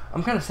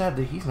 I'm kind of sad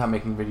that he's not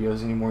making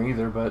videos anymore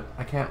either, but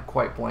I can't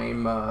quite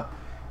blame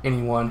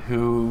anyone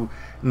who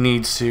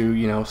needs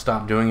to,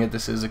 stop doing it.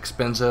 This is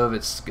expensive.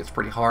 It gets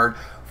pretty hard.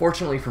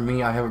 Fortunately for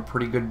me, I have a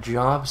pretty good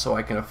job, so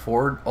I can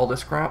afford all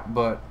this crap,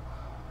 but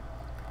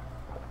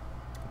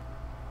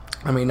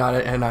I mean, not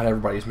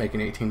everybody's making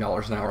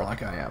 $18 an hour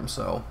like I am,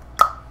 so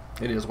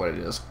it is what it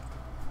is.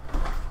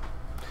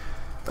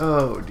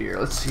 Oh dear,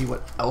 let's see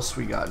what else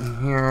we got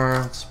in here.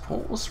 Let's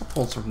pull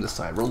some from this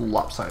side. We're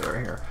lopsided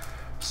right here.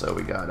 So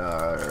we got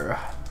our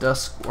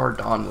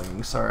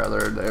Dawnwing. Sorry,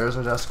 there's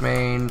our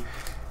Duskmane.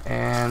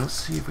 And let's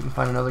see if we can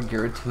find another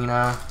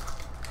Giratina.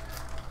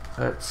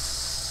 Let's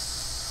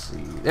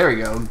see. There we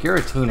go,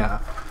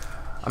 Giratina.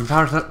 I'm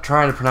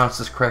trying to pronounce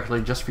this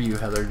correctly just for you,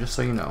 Heather, just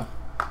so you know.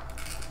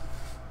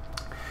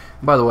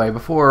 By the way,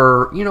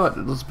 before we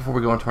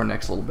go into our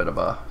next little bit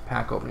of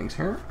pack openings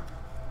here,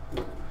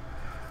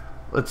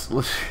 let's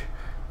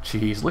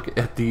jeez, look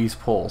at these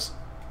pulls,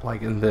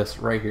 like in this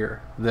right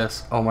here.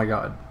 This, oh my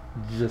god,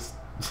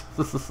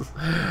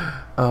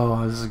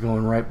 oh, this is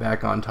going right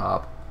back on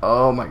top.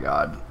 Oh my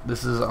god,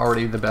 this is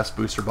already the best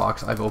booster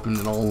box I've opened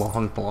in a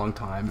long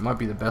time. It might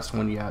be the best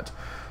one yet.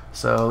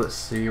 So let's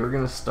see, we're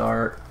gonna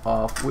start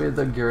off with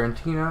a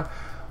Giratina.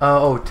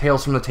 Oh,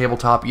 Tales from the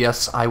Tabletop.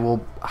 Yes, I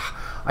will.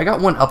 I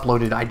got one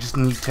uploaded. I just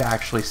need to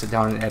actually sit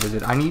down and edit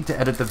it. I need to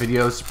edit the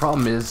videos. The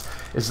problem is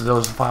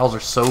those files are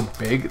so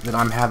big that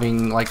I'm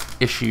having like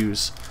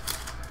issues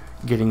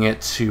getting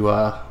it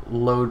to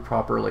load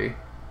properly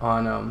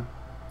on.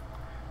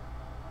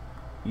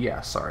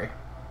 Yeah, sorry.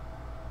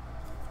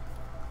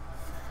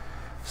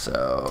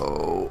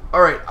 So,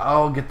 all right,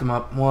 I'll get them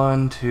up.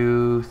 1,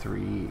 2,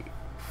 3,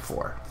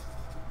 4.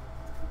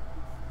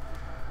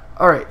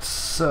 All right,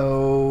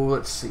 so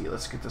let's see.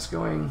 Let's get this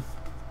going.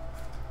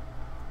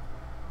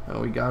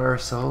 We got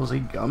ourselves a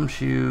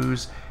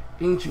Gumshoes,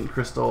 Ancient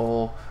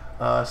Crystal,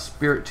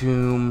 Spirit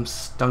Tomb,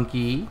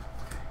 Stunky,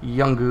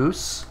 Young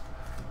Goose,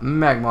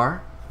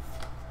 Magmar,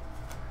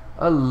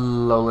 a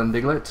Lowland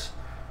Diglett,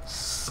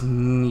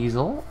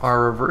 Sneasel.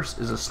 Our reverse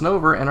is a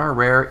Snover, and our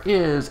rare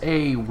is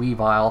a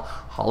Weavile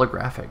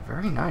holographic.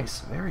 Very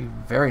nice, very,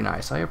 very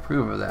nice. I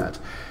approve of that.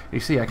 You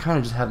see, I kind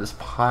of just have this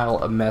pile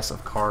of mess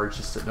of cards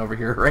just sitting over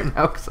here right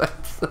now because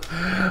it's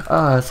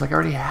like I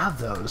already have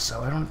those,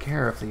 so I don't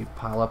care if they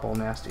pile up all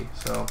nasty.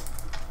 So,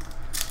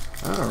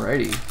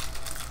 alrighty.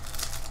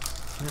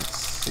 Let's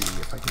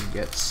see if I can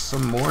get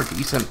some more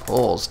decent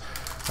pulls.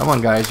 Come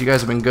on, guys. You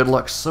guys have been good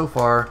luck so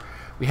far.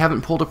 We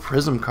haven't pulled a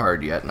Prism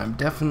card yet, and I'm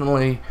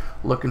definitely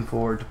looking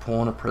forward to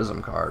pulling a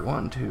Prism card.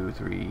 1, 2,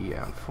 3,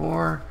 and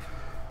 4.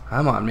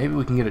 Come on, maybe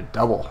we can get a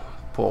double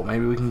pull.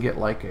 Maybe we can get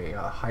like a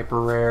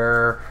hyper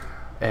rare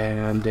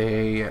and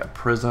a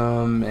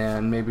Prism,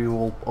 and maybe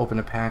we'll open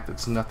a pack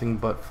that's nothing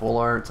but full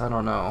arts. I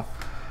don't know.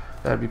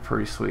 That'd be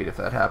pretty sweet if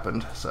that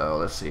happened. So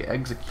let's see.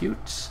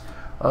 Execute,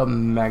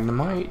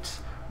 Magnemite,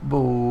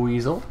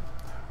 Buizel.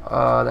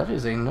 That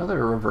is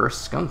another reverse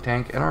Skunk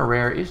Tank, and our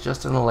rare is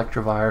just an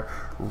Electivire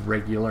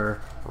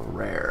regular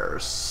rare.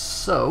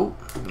 So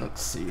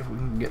let's see if we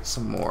can get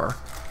some more.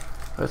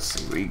 Let's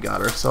see, we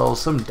got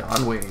ourselves some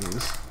Dawn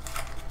Wings.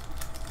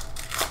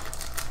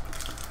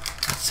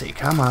 Let's see,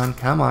 come on,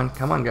 come on,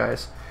 come on,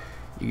 guys.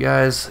 You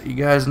guys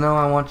know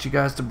I want you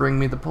guys to bring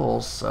me the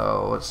pulls.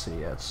 So let's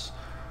see, it's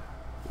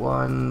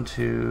 1,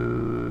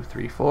 2,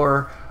 3,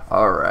 4.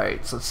 All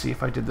right, so let's see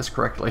if I did this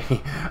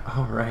correctly.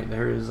 All right,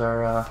 there is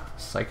our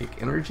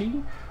Psychic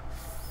Energy,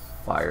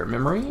 Fire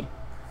Memory,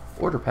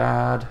 Order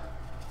Pad,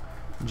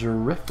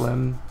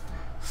 Drifblim,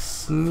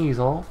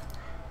 Sneasel,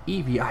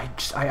 Eevee.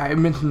 I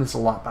mentioned this a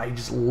lot, but I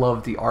just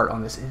love the art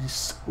on this. It is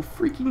so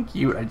freaking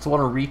cute. I just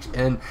want to reach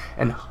in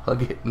and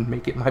hug it and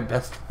make it my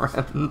best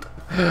friend.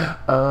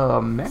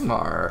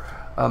 Magmar,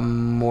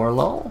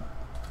 Morlo,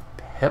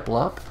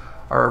 Piplup,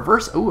 a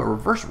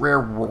reverse rare.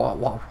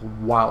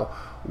 Wow.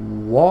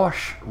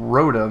 Wash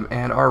Rotom,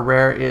 and our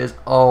rare is,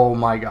 oh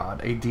my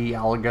god, a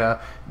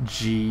Dialga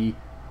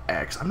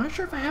GX. I'm not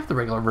sure if I have the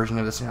regular version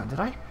of this now. Did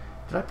I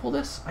pull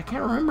this? I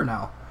can't remember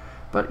now.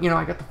 But, you know,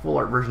 I got the full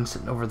art version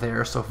sitting over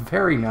there, so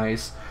very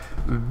nice.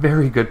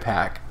 Very good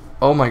pack.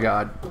 Oh my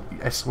god.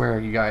 I swear,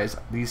 you guys,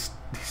 these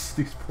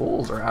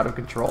pulls are out of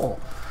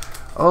control.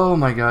 Oh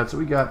my god, so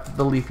we got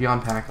the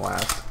Leafeon pack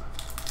last.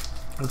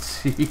 Let's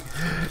see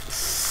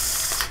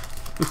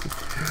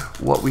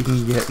what we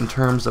can get in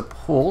terms of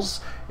pulls.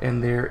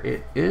 And there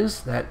it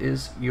is. That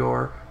is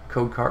your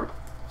code card.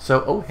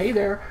 So, oh, hey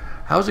there.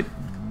 How's it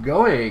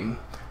going?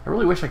 I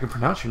really wish I could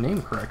pronounce your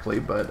name correctly,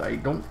 but I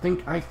don't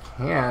think I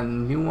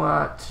can.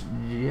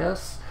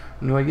 Yes?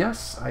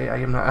 I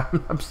am not.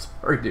 I'm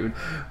sorry, dude.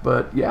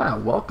 But yeah,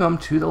 welcome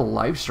to the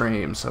live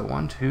stream. So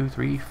 1, 2,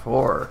 3,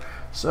 4.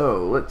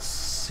 So let's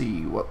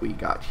see what we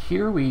got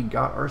here. We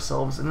got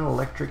ourselves an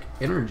Electric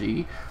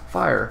Energy,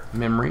 Fire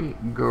Memory,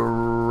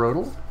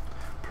 Grotle,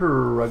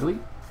 Purugly,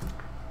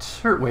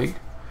 Turtwig,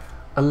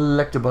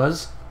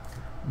 Electabuzz,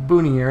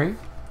 Boonieri,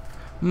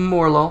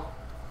 Morlo,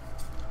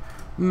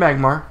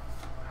 Magmar.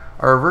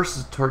 Our reverse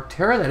is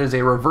Torterra. That is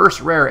a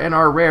reverse rare, and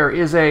our rare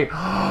is a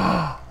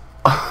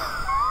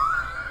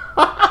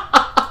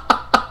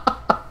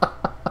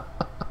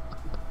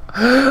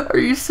Are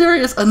you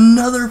serious?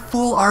 Another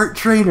full art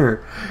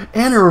trainer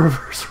and a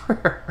reverse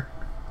rare.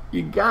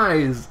 You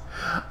guys,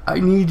 I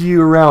need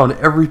you around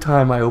every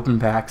time I open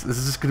packs. This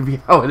is just going to be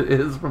how it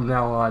is from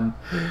now on.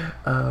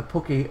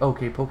 Poke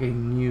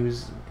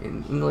News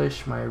in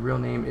English. My real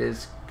name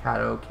is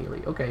Kato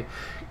Kaylee. Okay.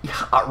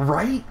 Yeah,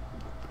 right?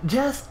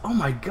 Jess? Oh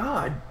my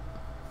god.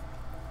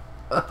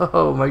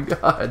 Oh my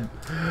god.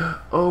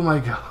 Oh my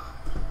god.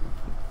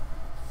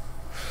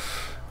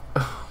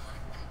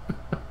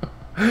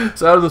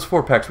 So out of those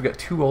 4 packs, we got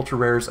 2 ultra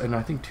rares and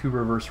I think 2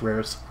 reverse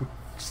rares.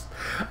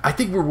 I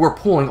think we're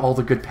pulling all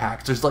the good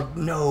packs. There's like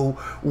no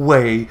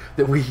way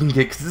that we can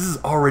get, because this is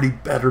already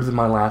better than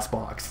my last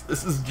box.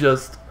 This is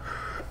just,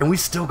 and we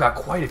still got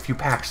quite a few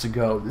packs to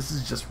go. This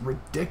is just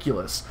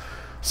ridiculous.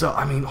 So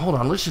I mean, hold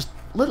on. Let's just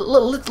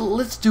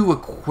let's do a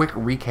quick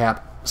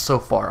recap so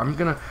far. I'm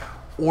gonna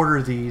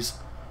order these.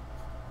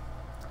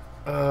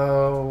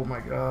 Oh my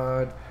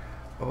god.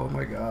 Oh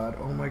my god.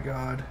 Oh my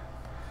god.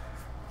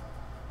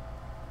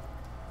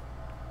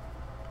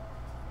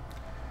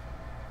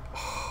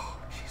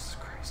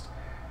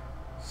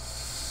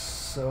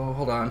 So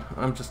hold on,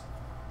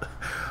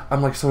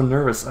 I'm like so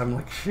nervous. I'm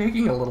like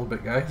shaking a little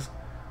bit, guys.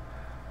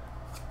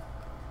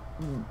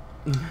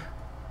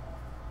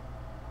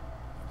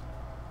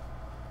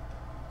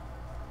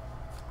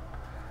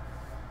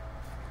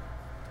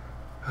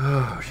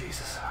 Oh,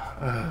 Jesus.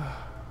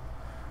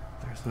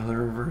 There's another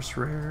reverse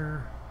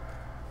rare.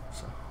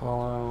 It's a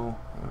hollow.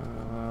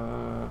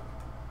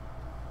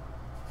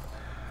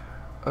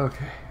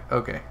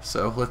 Okay.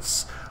 So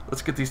let's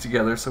get these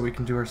together so we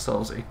can do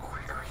ourselves a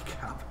quick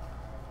recap.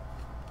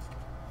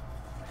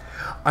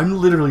 I'm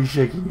literally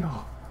shaking,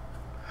 y'all.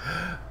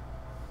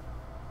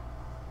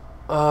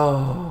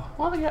 Oh,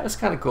 well, yeah, it's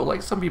kind of cool.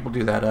 Like, some people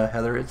do that,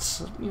 Heather.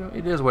 It's, you know,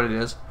 it is what it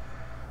is.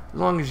 As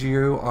long as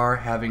you are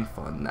having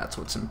fun, that's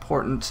what's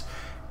important.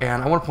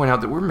 And I want to point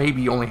out that we're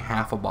maybe only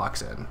half a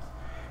box in.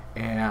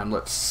 And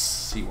let's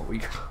see what we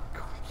got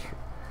going here.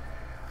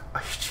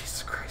 Oh,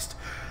 Jesus Christ.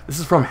 This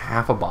is from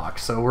half a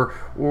box, so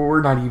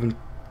we're not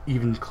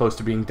even close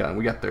to being done.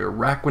 We got the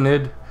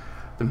Araquanid,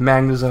 the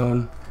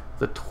Magnezone,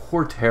 the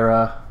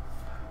Torterra,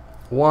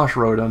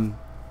 Washrotom,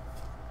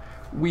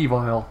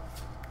 Weavile,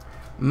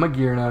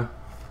 Magearna,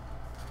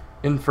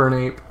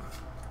 Infernape,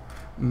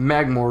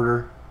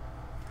 Magmortar,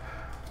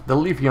 the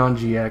Leafeon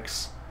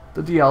GX,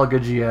 the Dialga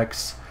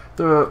GX,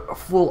 the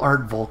Full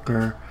Art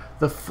Volkner,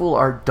 the Full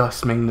Art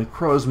Dustming,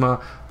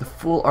 Necrozma, the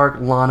Full Art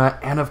Lana,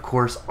 and of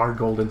course our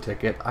golden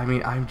ticket. I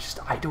mean, I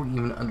don't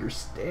even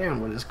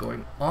understand what is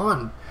going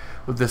on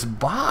with this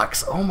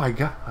box. Oh my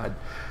god.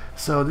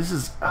 So this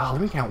is, let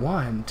me count,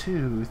 1,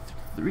 2,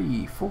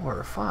 3,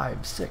 4,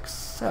 5, 6,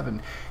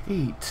 7,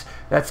 8.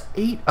 That's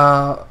 8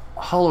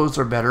 hollows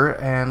or better,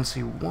 and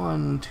see,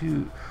 1,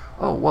 2,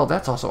 oh, well,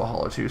 that's also a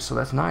hollow too, so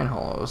that's 9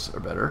 hollows or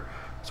better.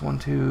 It's 1,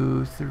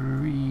 2,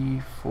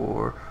 3,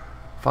 4,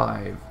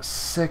 5,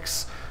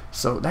 6.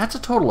 So that's a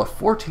total of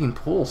 14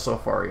 pulls so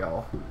far,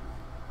 y'all.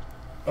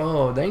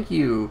 Oh, thank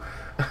you.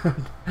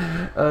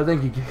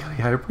 Thank you,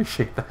 Gailey. I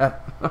appreciate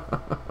that.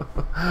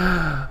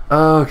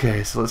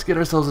 Okay, so let's get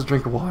ourselves a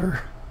drink of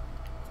water.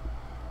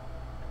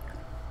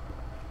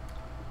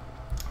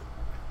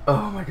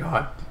 Oh my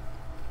god.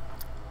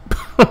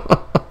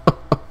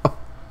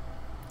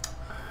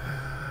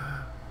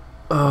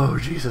 Oh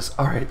Jesus.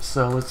 Alright,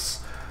 so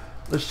let's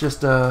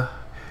just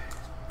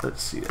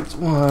let's see, that's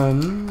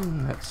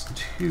 1, that's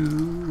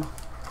 2,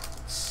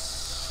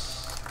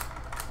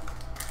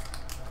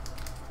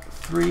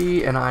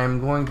 3, and I'm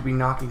going to be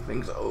knocking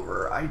things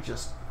over.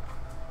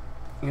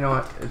 You know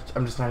what,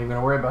 I'm just not even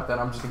going to worry about that.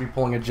 I'm just going to be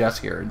pulling a Jess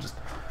here and just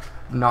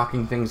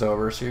knocking things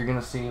over. So you're going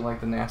to see like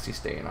the nasty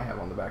stain I have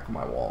on the back of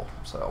my wall.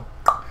 So,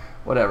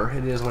 whatever,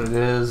 it is what it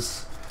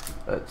is.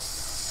 Let's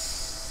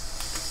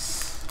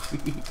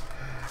see.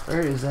 Where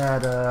is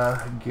that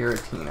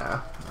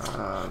Giratina?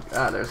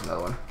 There's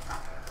another one.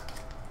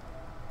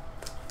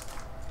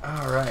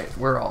 Alright,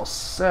 we're all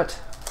set.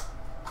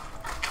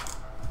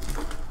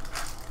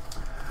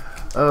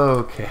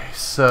 Okay,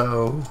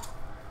 so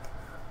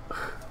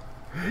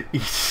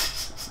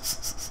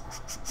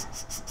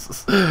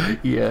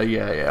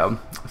yeah.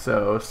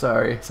 So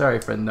sorry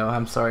friend, no,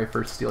 I'm sorry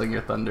for stealing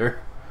your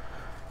thunder.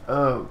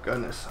 Oh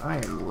goodness,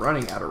 I am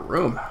running out of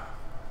room.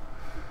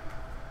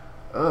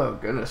 Oh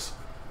goodness.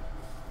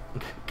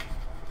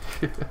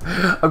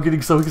 I'm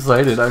getting so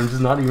excited, I'm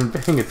just not even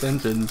paying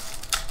attention.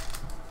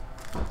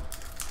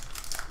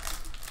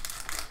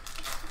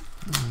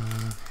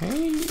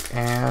 Okay,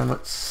 and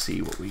let's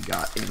see what we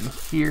got in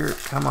here.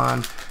 Come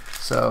on.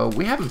 So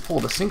we haven't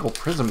pulled a single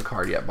Prism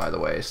card yet, by the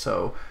way.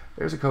 So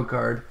there's a code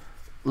card.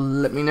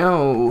 Let me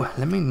know.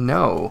 Let me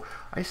know.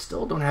 I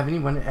still don't have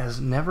anyone that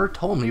has never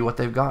told me what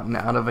they've gotten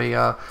out of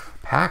a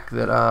pack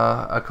that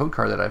a code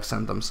card that I've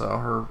sent them. So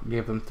or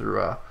gave them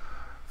through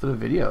the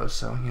videos.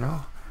 So you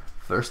know,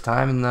 first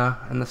time in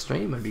the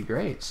stream would be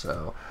great.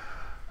 So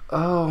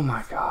oh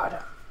my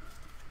god.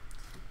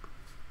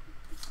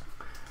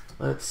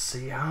 Let's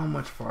see how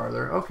much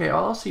farther. Okay,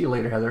 I'll see you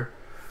later, Heather.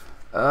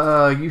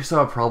 You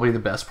saw probably the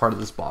best part of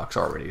this box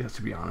already,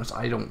 to be honest.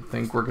 I don't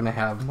think we're going to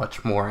have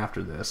much more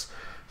after this.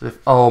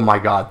 Oh my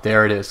god,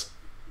 there it is.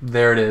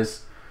 There it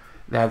is.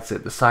 That's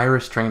it. The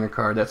Cyrus Trainer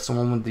card. That's the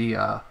one with the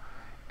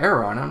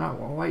error on it. I'm not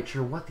quite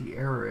sure what the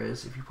error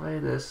is. If you play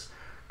this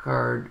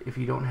card, if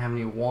you don't have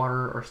any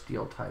water or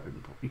steel type,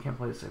 you can't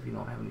play this if you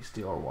don't have any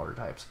steel or water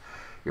types.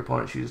 Your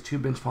opponent chooses 2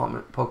 bench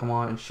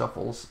Pokemon and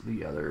shuffles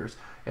the others,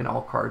 and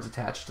all cards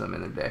attached to them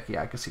in their deck.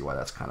 Yeah, I can see why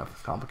that's kind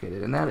of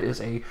complicated. And that is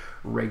a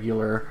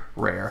regular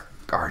rare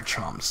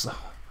Garchomp. So,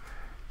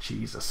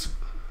 Jesus.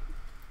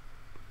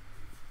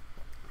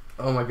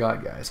 Oh my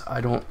god, guys. I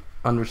don't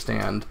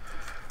understand.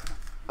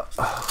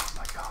 Oh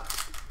my god.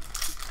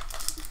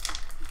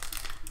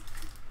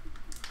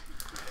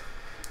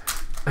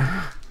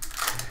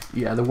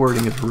 Yeah, the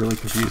wording is really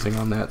confusing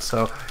on that.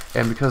 So,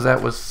 and because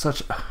that was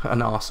such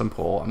an awesome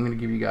pull, I'm going to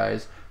give you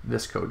guys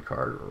this code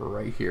card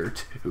right here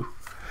too.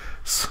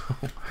 So,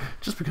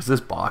 just because this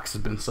box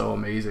has been so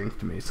amazing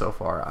to me so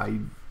far,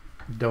 I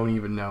don't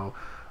even know.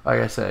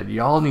 Like I said,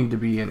 y'all need to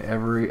be in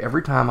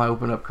every time I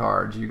open up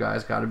cards. You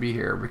guys got to be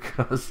here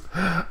because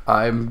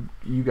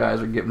you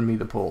guys are giving me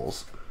the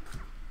pulls.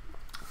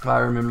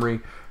 Fire Memory,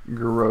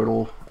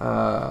 Grodel.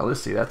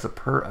 Let's see, that's a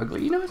per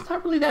ugly. You know, it's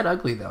not really that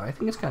ugly though. I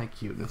think it's kind of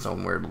cute in its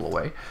own weird little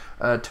way.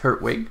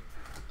 Turtwig,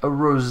 a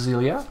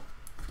Roselia,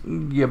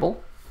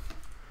 Gibble,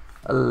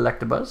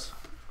 Electabuzz,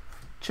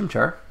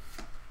 Chimchar,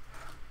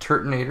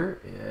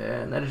 Turtonator,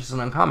 and that is just an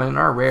uncommon. And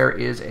our rare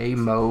is a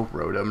Mo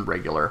Rotom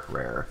regular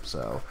rare.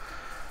 So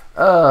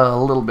a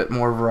little bit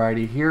more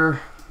variety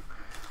here.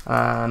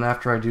 And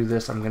after I do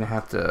this, I'm going to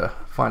have to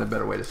find a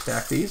better way to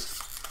stack these.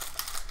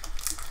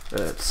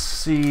 Let's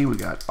see, we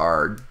got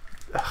our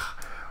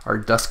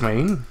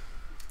Duskmane.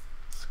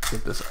 Let's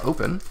get this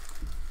open. Let's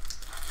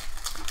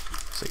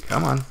see,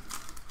 come on.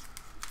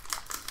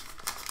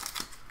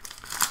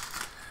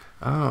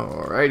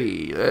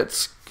 Alrighty,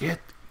 let's get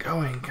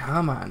going.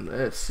 Come on,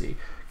 let's see.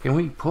 Can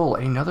we pull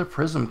another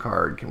Prism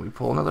card? Can we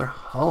pull another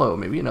Holo?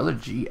 Maybe another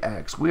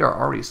GX? We are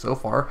already so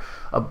far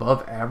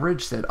above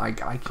average that I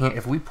can't,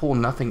 if we pull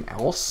nothing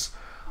else,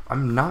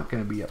 I'm not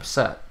going to be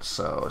upset.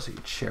 So, let's see,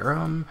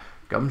 Cherum,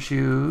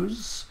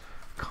 Gumshoes,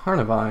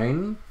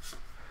 Carnivine.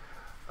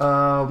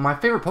 My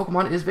favorite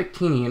Pokemon is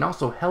Victini, and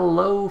also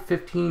hello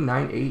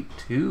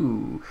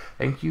 15982.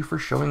 Thank you for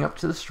showing up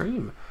to the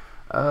stream.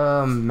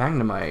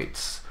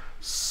 Magnemite,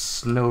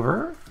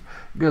 Snover,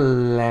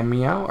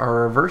 Glameow.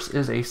 Our reverse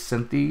is a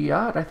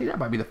Cynthia. I think that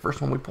might be the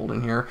first one we pulled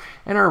in here.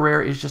 And our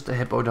rare is just a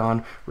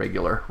Hippowdon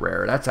regular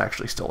rare. That's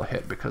actually still a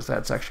hit because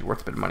that's actually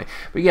worth a bit of money.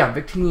 But yeah,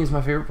 Victini is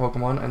my favorite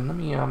Pokemon. And let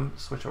me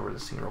switch over to the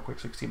scene real quick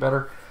so you can see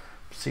better.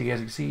 See, as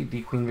you can see,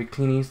 D Queen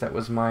Victinis. That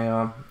was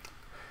my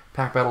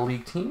Pack Battle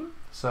League team.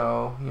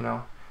 So, you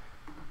know,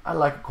 I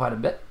like it quite a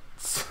bit.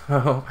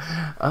 So,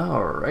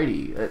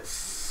 alrighty. Let's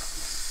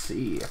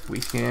see if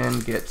we can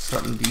get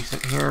something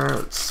decent here.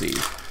 Let's see.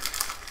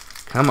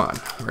 Come on.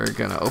 We're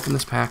going to open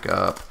this pack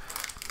up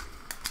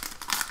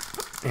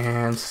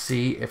and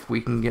see if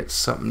we can get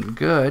something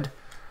good.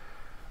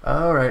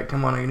 Alright,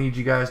 come on. I need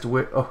you guys to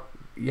wait. Oh,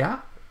 yeah?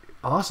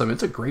 Awesome.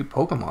 It's a great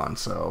Pokemon.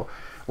 So,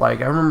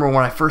 like, I remember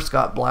when I first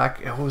got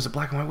black. What was it,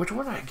 black and white? Which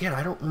one did I get?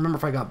 I don't remember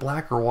if I got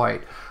black or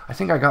white. I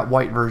think I got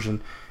white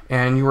version.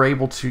 And you were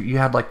able to, you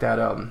had like that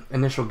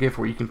initial gift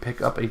where you can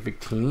pick up a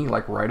Victini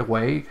like right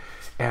away.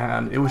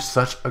 And it was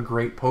such a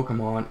great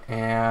Pokemon.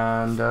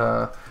 And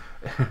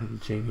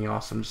Jamie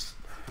Awesome just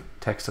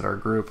texted our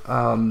group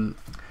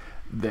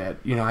that,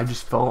 you know, I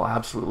just fell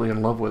absolutely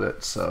in love with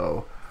it.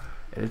 So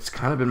it's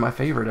kind of been my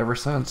favorite ever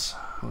since.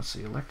 Let's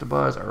see,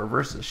 Electabuzz, our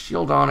reverse is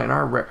Shieldon, and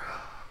our rare.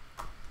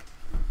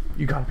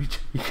 You gotta be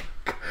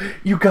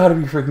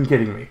freaking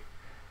kidding me.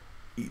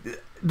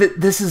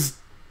 This is.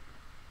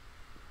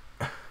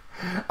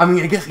 I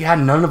mean, I guess, yeah,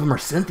 none of them are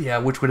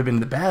Cynthia, which would have been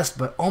the best,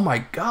 but oh my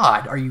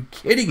god, are you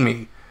kidding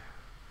me?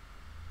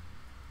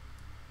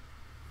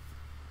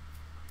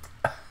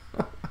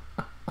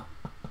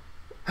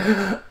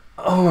 Oh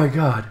my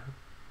god.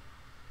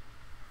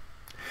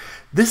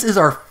 This is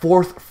our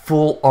 4th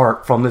full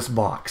art from this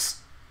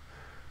box.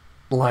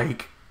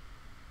 Like,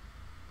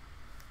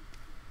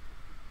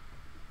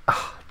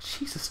 oh,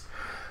 Jesus.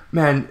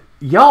 Man,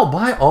 y'all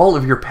buy all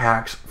of your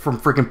packs from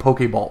freaking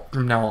Pokeball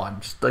from now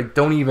on. Just, like,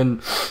 don't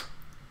even...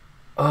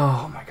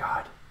 Oh, my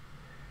God.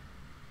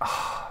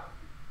 Oh.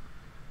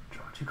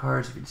 Draw 2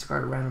 cards. If you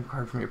discard a random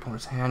card from your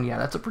opponent's hand. Yeah,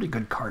 that's a pretty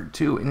good card,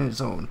 too, in its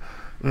own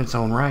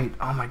right.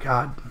 Oh, my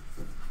God.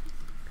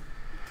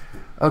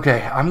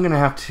 Okay, I'm going to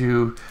have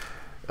to...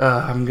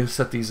 I'm going to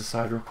set these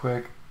aside real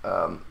quick.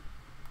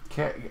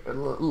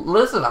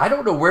 Listen, I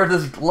don't know where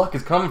this luck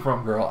is coming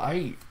from, girl.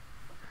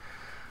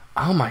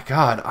 Oh my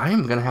god, I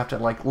am gonna have to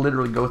like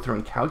literally go through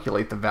and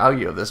calculate the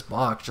value of this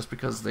box just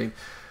because the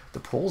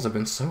pulls have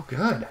been so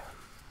good.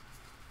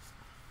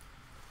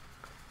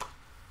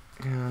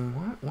 And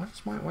why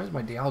is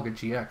my Dialga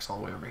GX all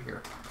the way over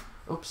here?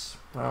 Oops.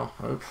 Oh,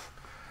 oops.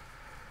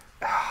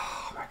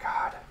 Oh my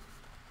god.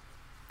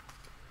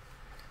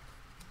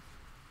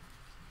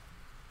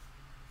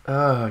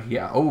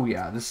 Yeah. Oh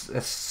yeah.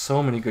 There's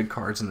so many good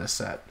cards in this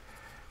set.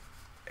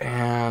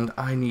 And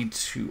I need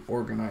to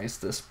organize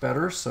this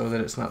better so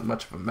that it's not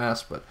much of a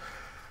mess, but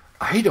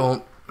I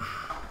don't...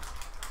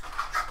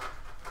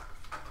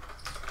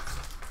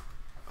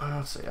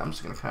 Let's see, I'm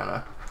just going to kind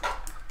of...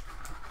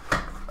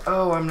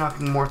 Oh, I'm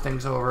knocking more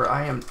things over.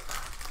 I am...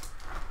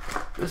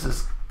 This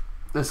is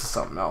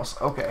something else.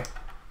 Okay.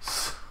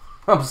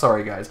 I'm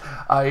sorry, guys.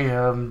 I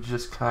am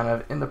just kind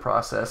of in the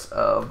process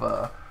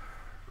of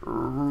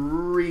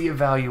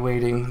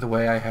re-evaluating the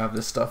way I have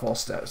this stuff all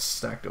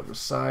stacked over the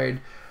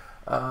side.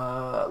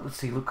 Let's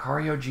see,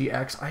 Lucario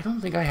GX. I don't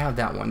think I have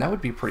that one. That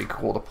would be pretty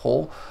cool to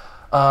pull.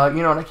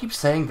 You know, and I keep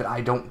saying that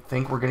I don't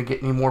think we're gonna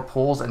get any more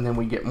pulls, and then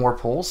we get more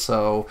pulls.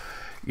 So,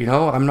 you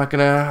know, I'm not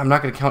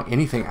gonna count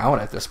anything out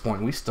at this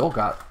point. We still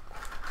got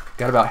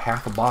about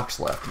half a box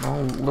left.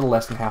 No, a little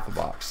less than half a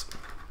box.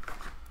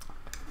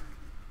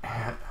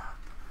 And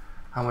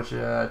how much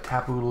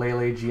Tapu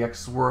Lele GX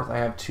is worth? I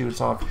have 2.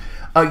 So,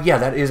 yeah,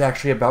 that is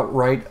actually about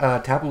right.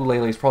 Tapu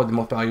Lele is probably the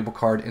most valuable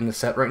card in the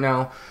set right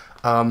now.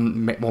 Well,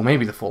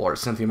 maybe the full art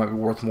Cynthia might be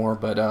worth more,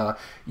 but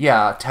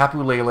yeah,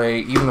 Tapu Lele,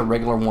 even the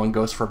regular one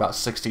goes for about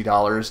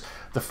 $60.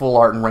 The full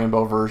art and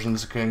rainbow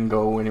versions can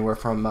go anywhere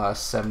from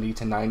 $70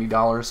 to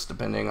 $90,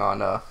 depending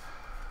on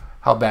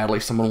how badly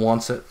someone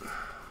wants it.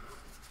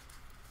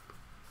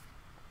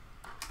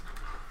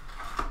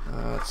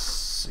 Let's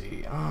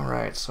see. All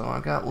right, so I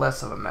got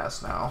less of a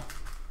mess now.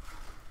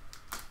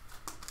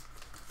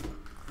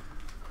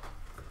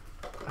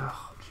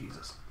 Oh,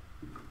 Jesus.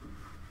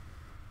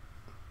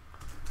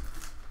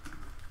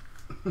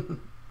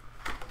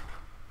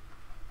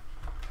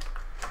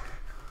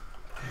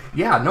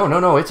 Yeah,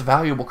 no, it's a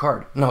valuable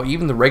card. No,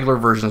 even the regular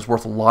version is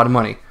worth a lot of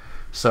money.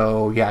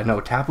 So, yeah, no,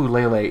 Tapu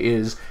Lele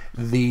is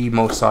the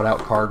most sought out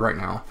card right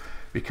now.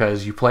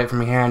 Because you play it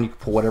from your hand, you can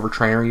pull whatever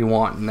trainer you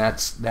want, and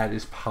that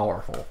is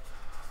powerful.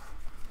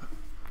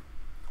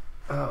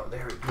 Oh,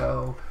 there we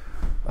go.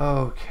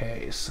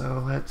 Okay,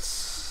 so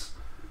let's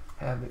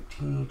have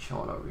Victini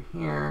chilling over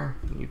here.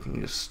 You can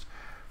just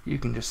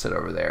sit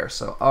over there.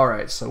 So, all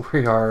right, so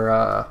we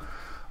are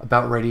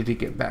about ready to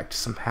get back to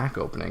some pack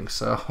openings.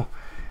 So,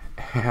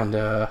 and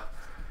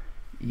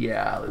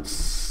yeah, let's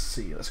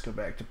see. Let's go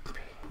back to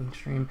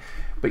Painstream.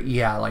 But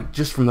yeah, like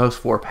just from those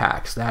 4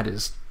 packs, that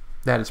is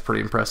pretty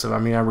impressive. I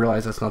mean, I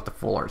realize that's not the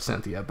full art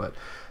Cynthia, but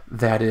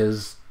that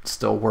is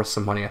still worth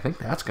some money. I think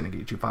that's going to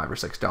get you $5 or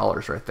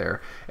 $6 right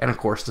there. And of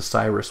course, the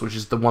Cyrus, which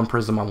is the one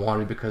Prism I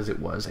wanted because it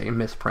was a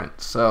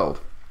misprint. So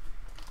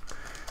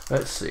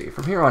let's see.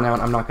 From here on out,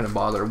 I'm not going to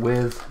bother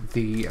with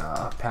the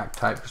pack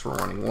type because we're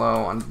running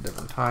low on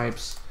different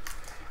types.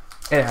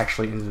 It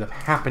actually ended up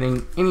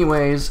happening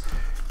anyways.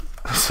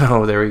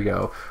 So there we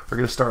go. We're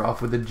going to start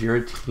off with the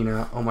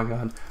Giratina. Oh my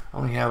god. I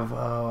only have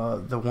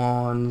the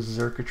one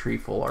Xurkitree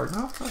full art.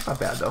 No, that's not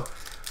bad though.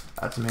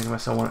 That's amazing. I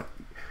still want it.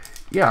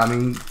 Yeah, I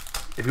mean,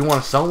 if you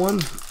want to sell one,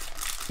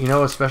 you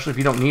know, especially if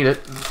you don't need it,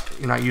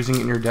 you're not using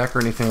it in your deck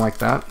or anything like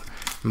that,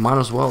 you might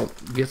as well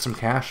get some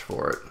cash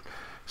for it.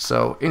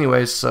 So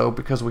anyways, so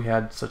because we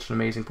had such an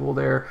amazing pool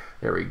there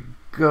we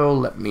go.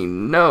 Let me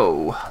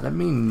know. I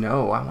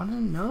want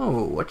to know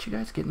what you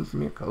guys getting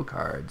from your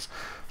co-cards.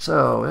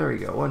 So there we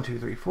go. 1, 2,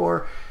 3,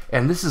 4.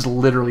 And this is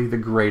literally the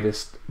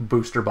greatest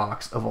booster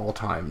box of all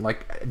time.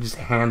 Like, just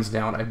hands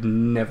down, I've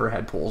never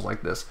had pulls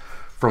like this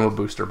from a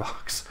booster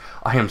box.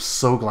 I am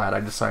so glad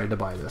I decided to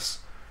buy this.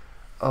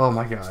 Oh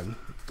my god.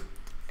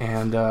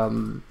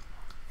 And,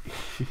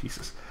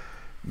 Jesus.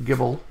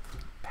 Gible,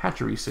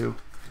 Pachirisu,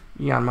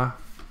 Yanma,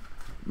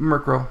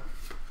 Murkrow,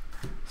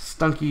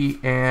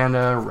 Stunky, and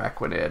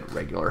Raquinid,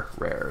 regular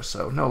rare.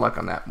 So no luck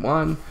on that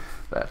one.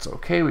 That's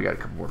okay. We got a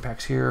couple more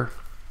packs here.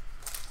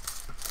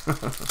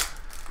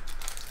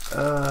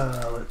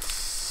 Let's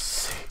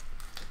see.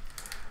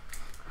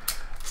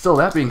 Still,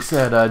 that being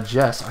said,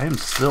 Jess, I am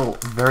still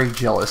very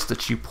jealous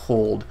that you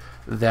pulled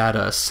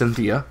that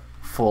Cynthia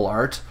full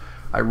art.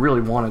 I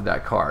really wanted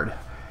that card.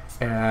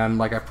 And,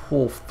 like, I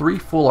pulled 3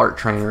 full art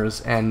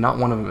trainers, and not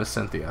one of them is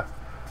Cynthia.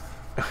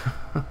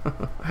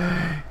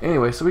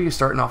 Anyway, so we get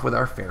starting off with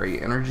our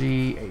Fairy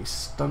Energy, a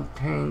Skunk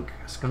Tank.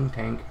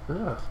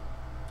 Ugh.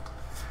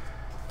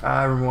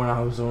 I remember when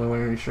I was the only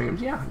one in these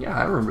streams. Yeah,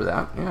 I remember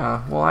that.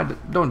 Yeah, well, I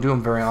don't do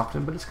them very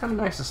often, but it's kind of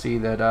nice to see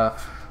that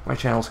my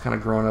channel's kind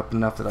of grown up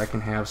enough that I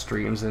can have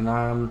streams and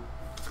have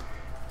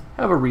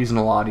a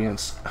reasonable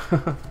audience.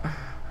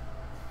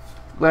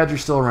 Glad you're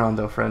still around,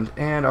 though, friend.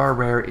 And our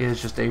rare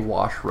is just a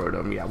Wash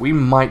Rotom. Yeah, we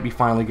might be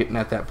finally getting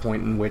at that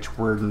point in which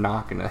we're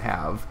not going to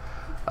have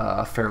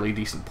fairly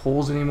decent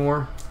pulls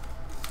anymore.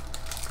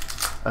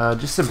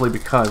 Just simply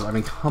because, I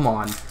mean, come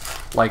on.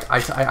 Like,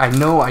 I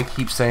know I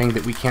keep saying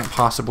that we can't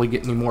possibly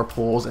get any more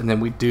pulls, and then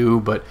we do,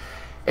 but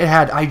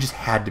I just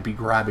had to be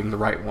grabbing the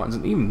right ones,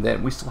 and even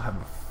then, we still have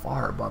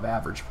far above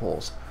average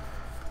pulls.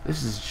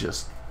 This is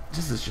just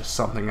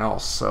something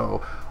else.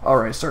 So,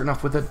 alright, starting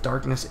off with a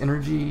Darkness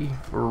Energy,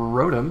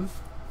 Rotom,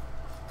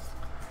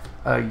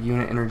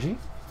 Unit Energy,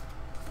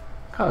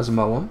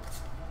 Cosmoem,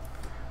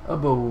 a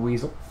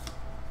Buizel.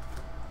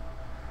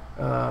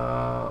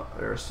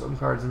 There are some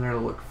cards in there that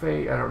look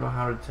fake. I don't know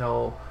how to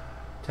tell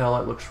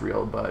it looks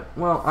real, but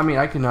well, I mean,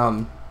 I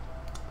can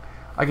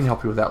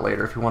help you with that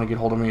later. If you want to get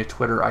hold of me at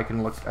Twitter, I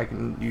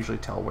can usually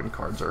tell when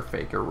cards are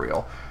fake or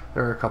real.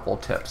 There are a couple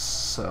of tips.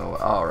 So,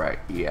 all right,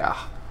 yeah.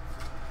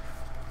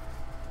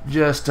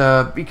 Just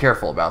be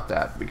careful about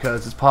that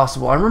because it's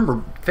possible. I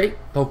remember fake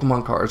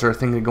Pokemon cards are a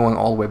thing that going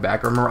all the way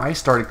back. I remember I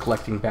started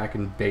collecting back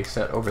in base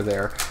set over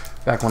there,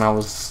 back when I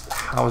was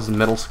in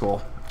middle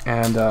school,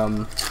 and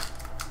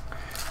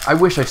I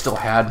wish I still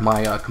had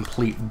my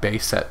complete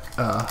base set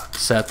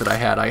that I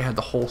had. I had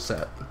the whole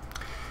set,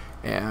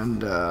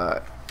 and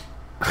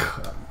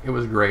it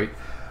was great.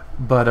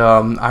 But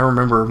I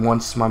remember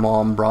once my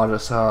mom brought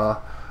us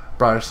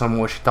some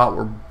what she thought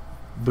were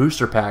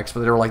booster packs, but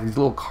they were like these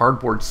little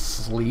cardboard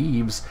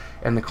sleeves,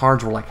 and the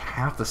cards were like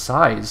half the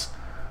size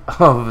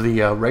of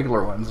the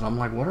regular ones. And I'm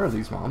like, what are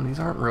these, Mom? These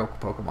aren't real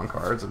Pokemon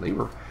cards, and they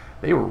were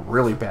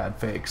really bad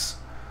fakes.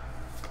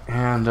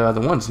 And the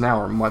ones now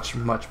are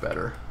much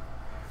better.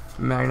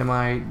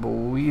 Magnemite,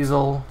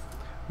 Buizel,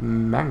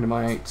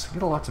 Magnemite.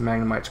 Get lots of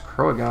Magnemites.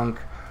 Croagunk.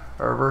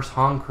 A reverse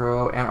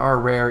Honchkrow. And our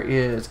rare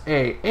is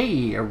a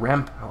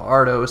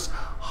Rampardos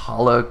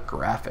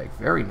holographic.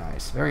 Very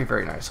nice. Very,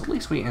 very nice. At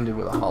least we ended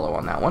with a holo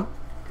on that one.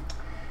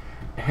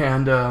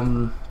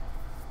 And,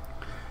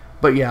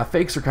 but yeah,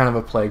 fakes are kind of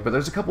a plague. But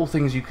there's a couple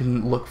things you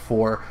can look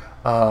for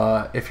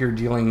if you're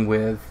dealing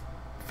with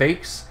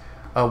fakes.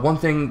 One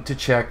thing to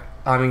check,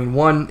 I mean,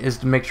 one is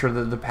to make sure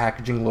that the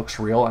packaging looks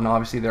real, and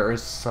obviously there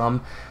is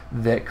some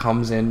that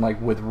comes in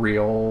like with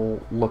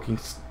real looking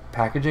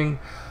packaging,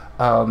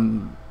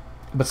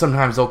 but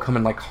sometimes they'll come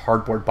in like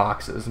cardboard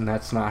boxes, and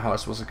that's not how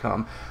it's supposed to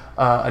come.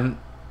 And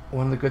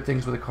one of the good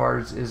things with the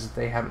cards is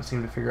they haven't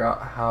seemed to figure out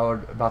how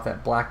about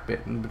that black bit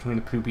in between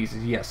the two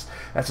pieces. Yes,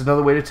 that's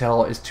another way to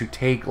tell, is to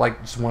take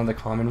like just one of the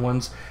common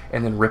ones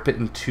and then rip it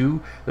in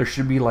two. There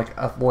should be like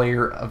a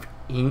layer of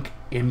ink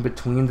in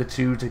between the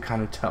two to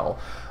kind of tell.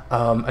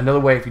 Another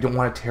way, if you don't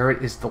want to tear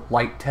it, is the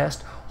light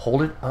test.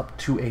 Hold it up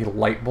to a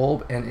light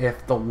bulb, and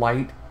if the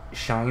light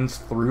shines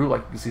through,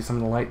 like you can see some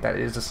of the light, that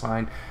is a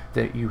sign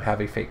that you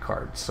have a fake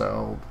card.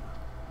 So,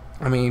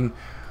 I mean,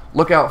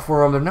 look out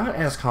for them. They're not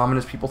as common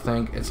as people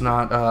think. It's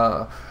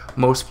not,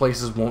 most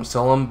places won't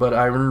sell them, but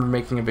I remember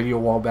making a video a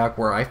while back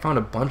where I found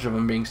a bunch of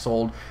them being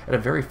sold at a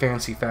very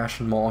fancy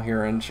fashion mall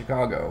here in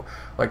Chicago.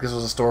 Like, this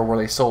was a store where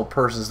they sold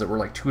purses that were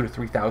like $2,000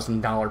 to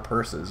 $3,000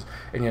 purses,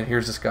 and yet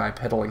here's this guy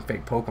peddling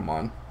fake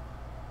Pokemon.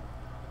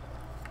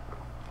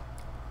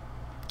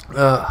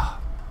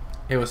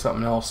 It was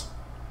something else.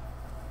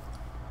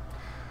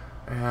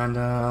 And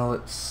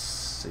let's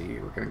see,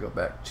 we're gonna go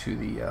back to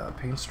the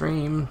paint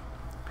stream.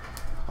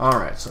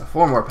 Alright, so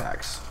 4 more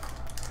packs.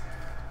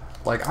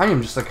 Like, I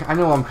am just like, I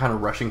know I'm kind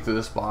of rushing through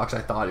this box. I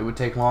thought it would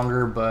take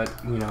longer, but,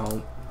 you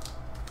know,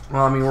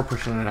 well, I mean, we're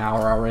pushing an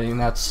hour already, and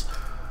that's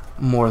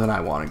more than I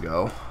want to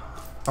go.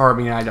 Or, I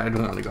mean, I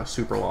don't want to go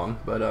super long,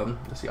 but,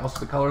 let's see, also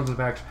the colors in the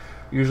packs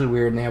are usually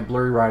weird, and they have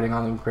blurry writing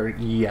on them.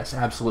 Yes,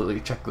 absolutely,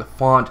 check the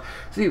font.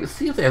 See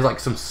if they have, like,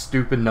 some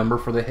stupid number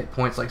for the hit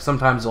points. Like,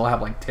 sometimes they'll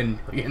have, like, 10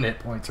 million hit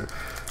points, or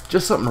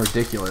just something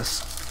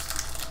ridiculous.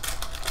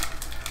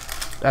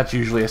 That's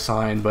usually a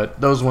sign, but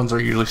those ones are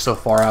usually so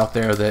far out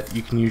there that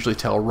you can usually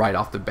tell right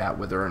off the bat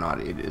whether or not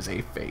it is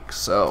a fake.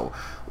 So,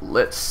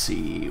 let's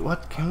see.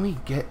 What can we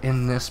get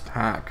in this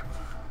pack?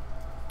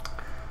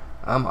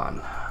 Come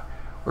on.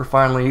 We're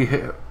finally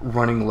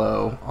running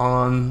low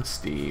on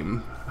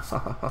Steam.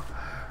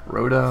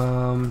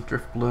 Rotom,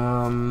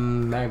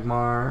 Driftbloom,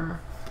 Magmar,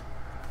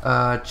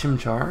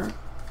 Chimchar,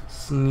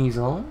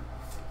 Sneasel,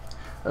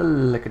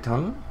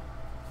 Lickitung,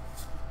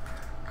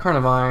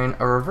 Carnivine,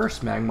 a reverse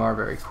Magmar,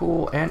 very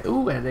cool, and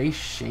ooh, and a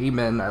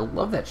Shaman. I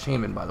love that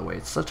Shaman, by the way.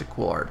 It's such a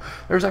cool art.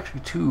 There's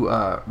actually 2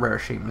 rare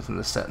Shamans in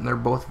this set, and they're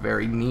both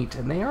very neat,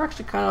 and they are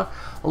actually kind of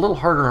a little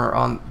harder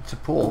to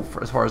pull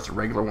as far as the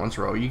regular ones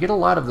go. You get a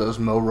lot of those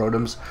Mo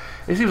Rotoms.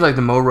 It seems like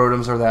the Mo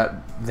Rotoms are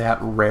that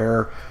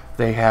rare.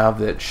 They have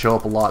that show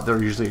up a lot.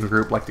 They're usually in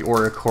group, like the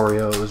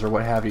Oricoreos or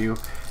what have you,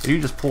 and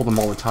you just pull them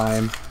all the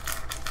time.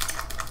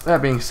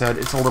 That being said,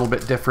 it's a little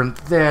bit different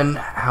than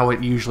how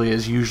it usually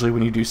is. Usually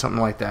when you do something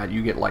like that,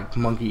 you get like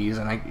monkeys,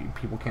 and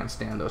people can't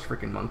stand those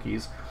freaking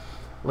monkeys.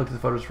 Look at the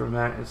photos from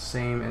that. It's the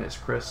same, and it's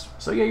crisp.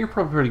 So yeah, you're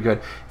probably pretty good.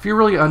 If you're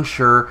really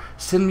unsure,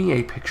 send me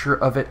a picture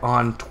of it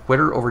on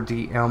Twitter over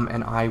DM,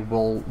 and I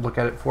will look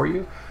at it for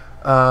you.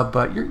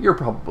 But you're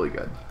probably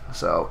good.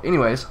 So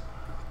anyways,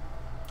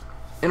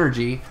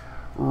 Energy,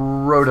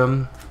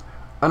 Rotom,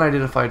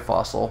 Unidentified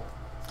Fossil.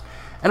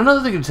 And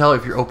another thing to tell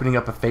if you're opening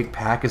up a fake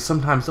pack is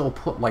sometimes they'll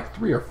put like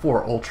 3 or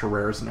 4 ultra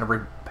rares in every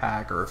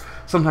pack, or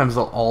sometimes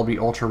they'll all be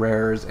ultra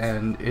rares,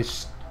 and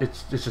it's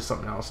just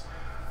something else.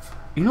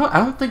 You know what? I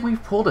don't think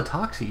we've pulled a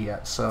Toxie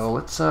yet, so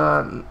let's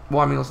well,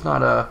 I mean, let's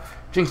not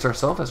jinx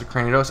ourselves as a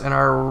Cranidos. And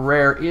our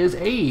rare is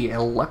a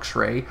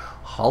Luxray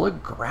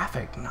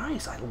holographic.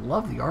 Nice. I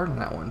love the art on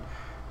that one.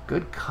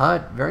 Good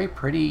cut. Very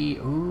pretty.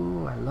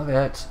 Ooh, I love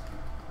it.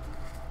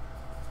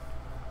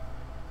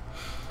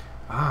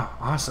 Ah,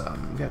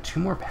 awesome. We got 2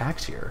 more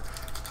packs here.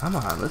 Come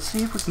on, let's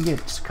see if we can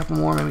get just a couple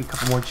more, maybe a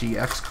couple more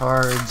GX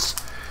cards,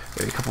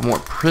 maybe a couple more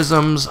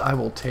Prisms. I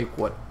will take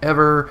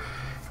whatever.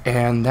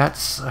 And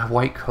that's a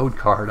white code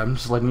card. I'm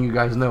just letting you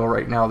guys know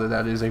right now that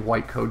that is a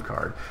white code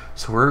card.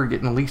 So we're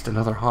getting at least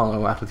another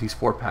holo out of these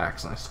 4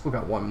 packs, and I still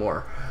got 1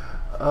 more.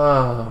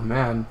 Oh,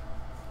 man.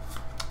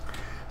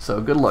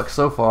 So good luck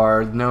so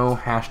far. No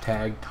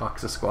hashtag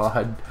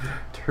Toxisquad,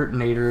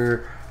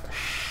 Turtonator,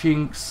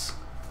 Shinx,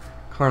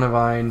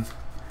 Carnivine,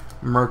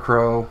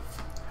 Murkrow,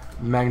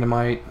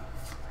 Magnemite,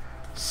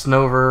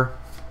 Snover,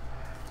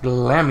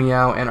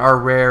 Glameow, and our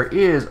rare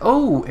is,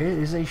 oh, it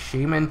is a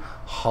Shaman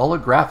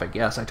holographic.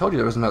 Yes, I told you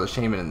there was another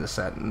Shaman in this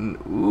set, and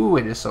ooh,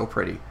 it is so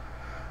pretty.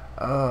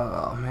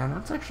 Oh, man,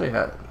 that's actually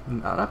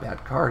not a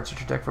bad card. Search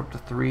your deck for up to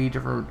 3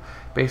 different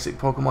basic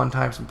Pokemon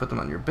types and put them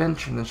on your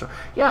bench, and then show.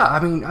 Yeah, I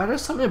mean,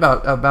 there's something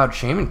about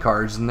Shaman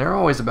cards, and they're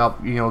always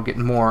about, you know,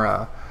 getting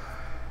more,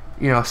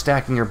 you know,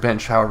 stacking your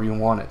bench however you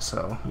want it.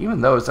 So even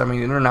those, I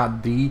mean, they're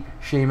not the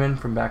Shaman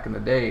from back in the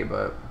day,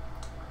 but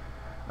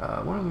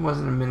One of them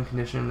wasn't in mint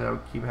condition. That I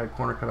would keep had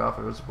corner cut off.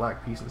 It was a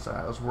black piece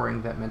inside. I was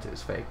worrying that meant it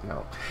was fake.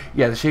 No.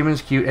 Yeah, the Shaman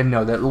is cute, and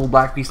no, that little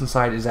black piece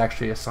inside is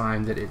actually a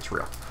sign that it's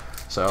real.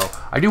 So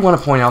I do want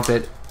to point out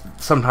that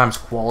sometimes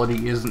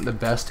quality isn't the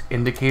best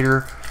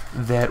indicator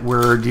that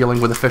we're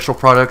dealing with official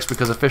products,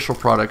 because official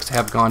products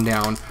have gone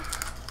down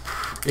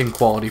in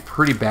quality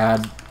pretty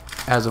bad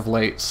as of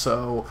late.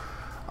 So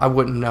I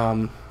wouldn't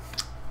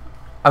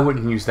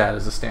use that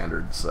as a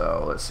standard.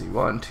 So let's see,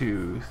 1,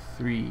 2,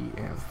 3,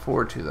 and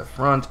 4 to the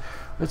front.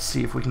 Let's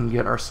see if we can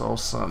get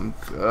ourselves some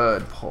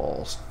good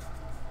pulls.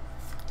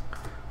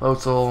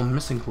 Lotzel,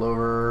 Missing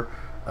Clover,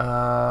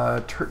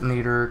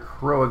 Turtonator,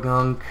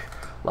 Croagunk,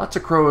 lots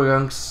of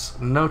Croagunks,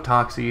 no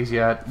Toxies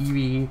yet,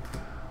 Eevee,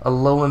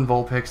 Alolan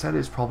Vulpix. That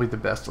is probably the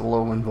best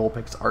Alolan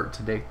Vulpix art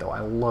to date, though. I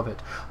love it.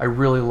 I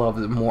really love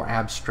the more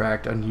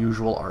abstract,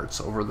 unusual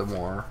arts over the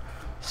more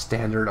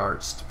standard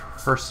arts,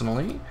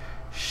 personally.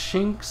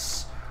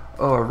 Shinx,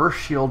 Reverse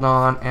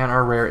Shieldon, and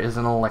our rare is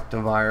an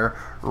Electivire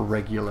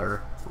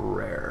regular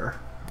rare.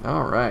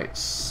 Alright,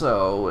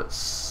 so let's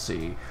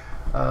see.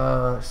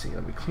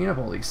 Let me clean up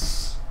all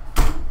these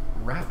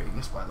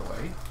wrappings, by the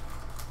way.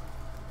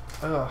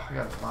 Oh, I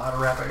got a lot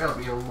of wrapping. I got a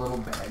little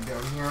bag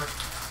down here.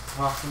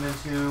 Toss them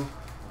into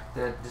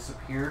that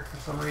disappeared for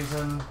some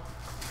reason.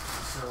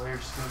 So we're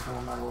just going to go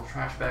in my little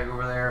trash bag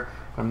over there.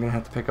 I'm going to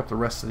have to pick up the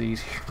rest of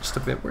these here in just a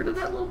bit. Where did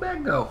that little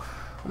bag go?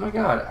 Oh my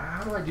god,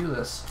 how do I do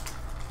this?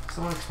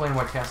 Someone explain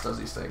why Cass does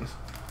these things.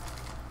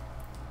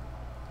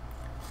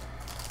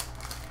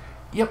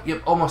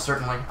 Yep, almost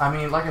certainly. I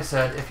mean, like I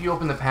said, if you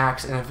open the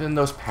packs, and if in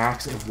those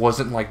packs it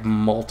wasn't like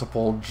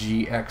multiple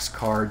GX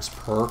cards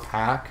per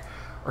pack,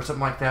 or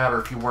something like that,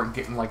 or if you weren't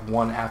getting like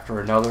one after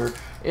another,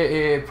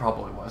 it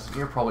probably wasn't.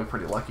 You're probably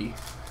pretty lucky.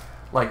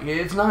 Like,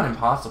 it's not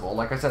impossible.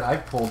 Like I said,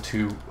 I've pulled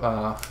 2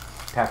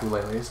 Tapu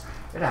Leles.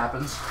 It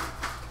happens.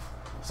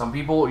 Some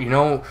people, you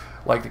know,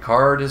 like the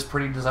card is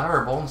pretty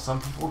desirable, and some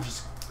people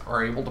just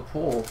are able to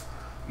pull,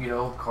 you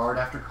know, card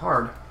after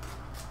card.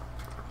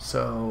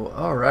 So,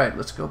 alright,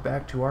 let's go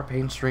back to our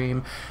paint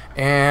stream.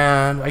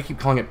 And I keep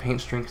calling it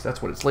paint stream because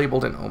that's what it's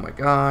labeled, and oh my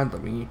god,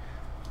 let me...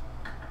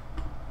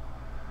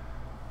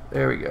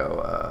 There we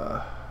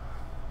go.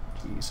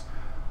 Jeez.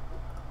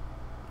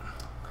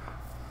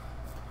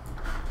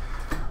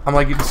 I'm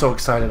like getting so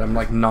excited, I'm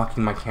like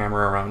knocking my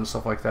camera around and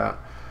stuff like that.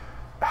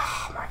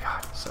 Oh my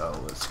god. So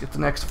let's get the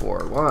next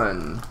 4.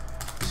 1,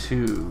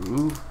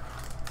 2,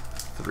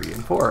 3,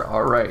 and 4.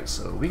 Alright,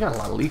 so we got a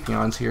lot of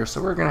Leafeons here, so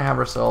we're going to have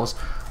ourselves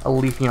a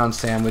Leafeon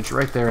sandwich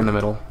right there in the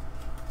middle.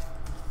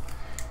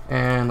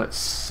 And let's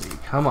see,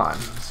 come on.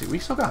 Let's see, we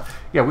still got,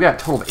 yeah, we got a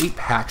total of 8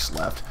 packs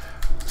left.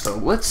 So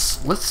let's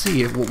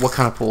see what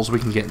kind of pulls we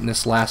can get in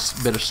this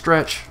last bit of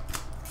stretch.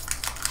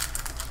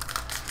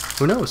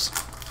 Who knows?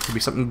 Could be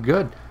something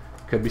good.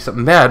 Could be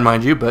something bad,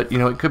 mind you, but, you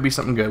know, it could be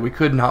something good. We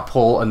could not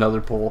pull another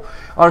pull.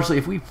 Honestly,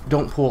 if we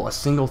don't pull a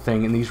single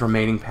thing in these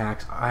remaining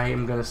packs, I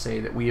am going to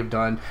say that we have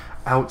done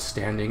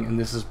outstanding, and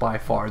this is by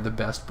far the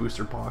best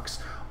booster box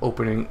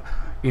opening,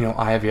 you know,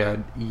 I have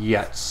had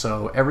yet.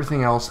 So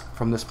everything else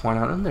from this point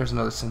on, and there's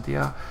another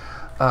Cynthia,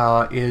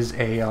 is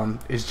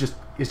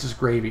just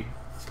gravy.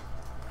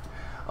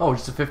 Oh,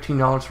 just a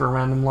 $15 for a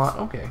random lot?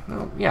 Okay.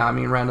 Well, yeah, I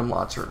mean, random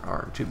lots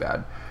aren't too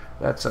bad.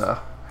 That's,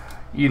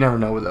 you never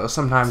know with those.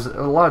 Sometimes,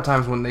 a lot of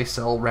times when they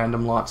sell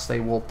random lots, they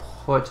will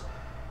put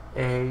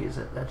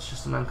that's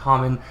just an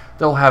uncommon,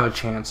 they'll have a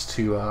chance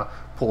to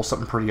pull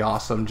something pretty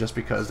awesome just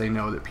because they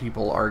know that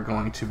people are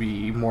going to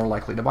be more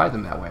likely to buy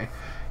them that way,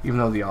 even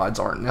though the odds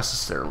aren't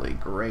necessarily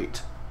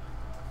great.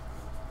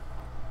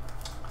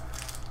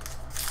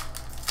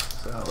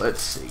 So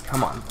let's see,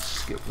 come on, let's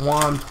just get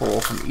one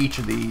pull from each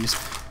of these,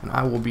 and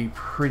I will be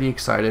pretty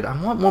excited. I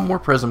want one more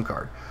Prism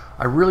card.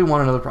 I really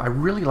want another, I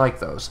really like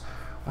those.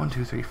 1,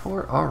 2, 3,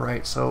 4.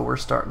 Alright, so we're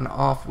starting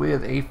off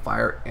with a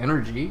Fire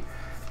Energy.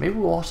 Maybe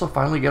we'll also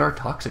finally get our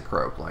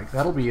Toxicroak. Like,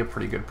 that'll be a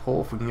pretty good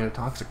pull if we can get a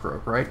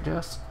Toxicroak, right,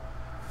 Jess?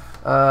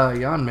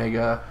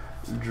 Yanmega,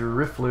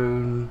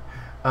 Drifloon.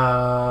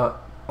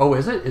 Oh,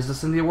 is it? Is the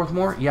Cynthia worth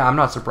more? Yeah, I'm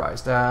not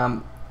surprised.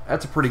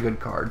 That's a pretty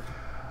good card.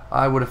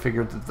 I would have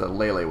figured that the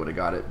Lele would have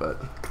got it,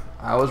 but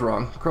I was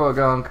wrong.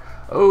 Croagunk.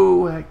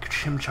 Oh, that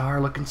Chimchar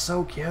looking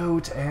so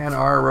cute. And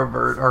our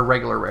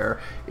regular rare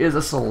is a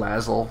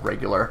Salazzle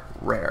regular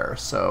rare.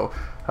 So,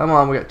 come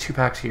on, we got 2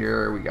 packs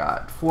here. We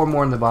got 4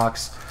 more in the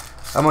box.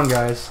 Come on,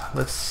 guys.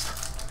 Let's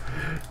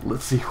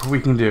see what we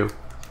can do.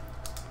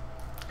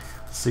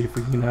 Let's see if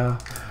we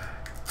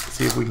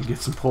can get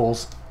some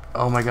pulls.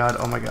 Oh my god,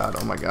 oh my god,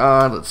 oh my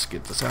god. Let's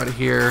get this out of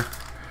here.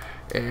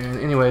 And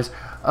anyways,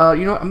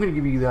 you know what? I'm going to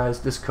give you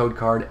guys this code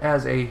card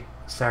as a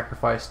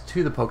sacrifice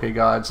to the Poke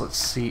Gods. Let's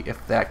see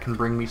if that can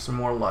bring me some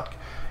more luck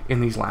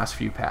in these last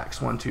few packs.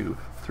 1, 2,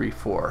 3,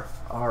 4.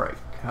 Alright,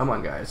 come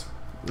on, guys.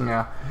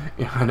 Yeah,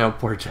 I know,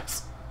 poor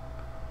Jess.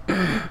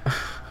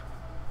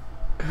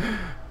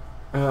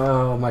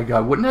 Oh my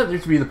god, wouldn't that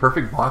just be the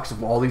perfect box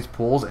of all these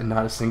pulls and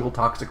not a single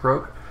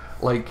Toxicroak?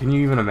 Like, can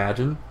you even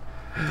imagine?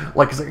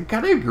 Like, 'cause I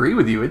kind of agree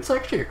with you. It's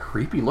actually a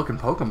creepy looking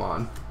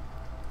Pokemon.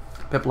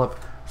 Piplup,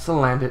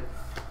 Salandit,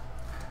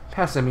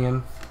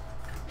 Passimian,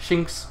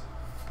 Shinx.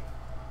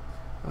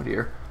 Oh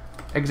dear.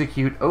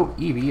 Execute. Oh,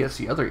 Eevee. That's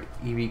the other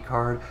Eevee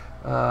card.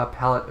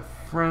 Palette of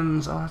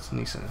Friends. Oh, that's a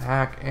decent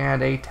attack.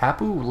 And a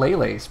Tapu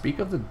Lele. Speak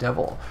of the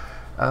devil.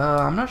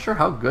 I'm not sure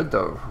how good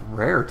the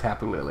rare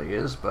Tapu Lele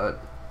is, but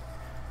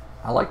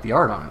I like the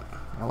art on it.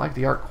 I like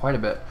the art quite a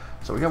bit.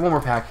 So we got one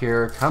more pack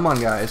here. Come on,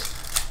 guys.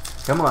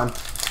 Come on.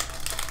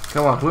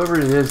 Come on. Whoever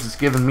it is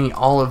giving me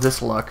all of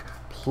this luck,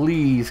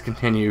 please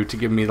continue to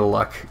give me the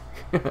luck.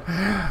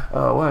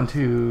 1,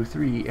 2,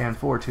 3, and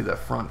 4 to the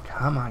front.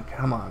 Come on,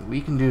 come on.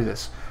 We can do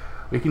this.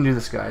 We can do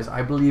this, guys.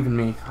 I believe in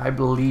me. I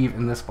believe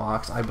in this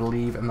box. I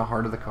believe in the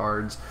heart of the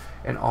cards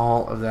and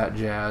all of that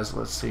jazz.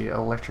 Let's see.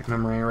 Electric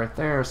Memory right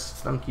there.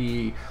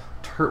 Stunky,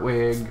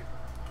 Turtwig,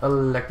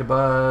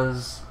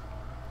 Electabuzz.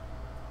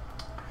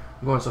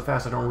 I'm going so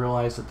fast I don't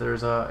realize that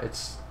there's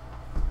it's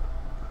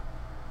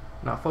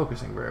not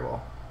focusing very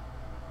well.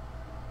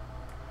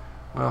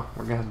 Well,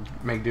 we're going to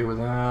make do with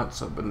that.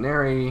 So,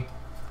 Baneri,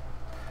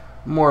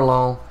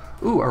 Morlul.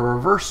 Ooh, a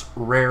reverse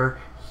rare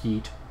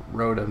Heat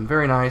Rotom.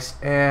 Very nice.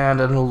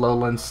 And an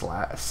Alolan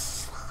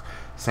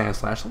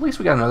Sandslash. At least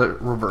we got another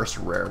reverse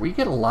rare. We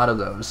get a lot of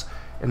those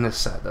in this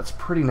set. That's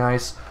pretty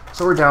nice.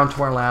 So we're down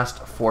to our last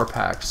 4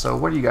 packs. So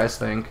what do you guys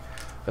think?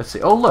 Let's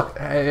see. Oh, look.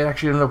 It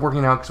actually ended up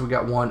working out because we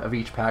got one of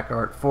each pack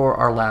art for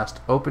our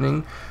last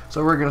opening.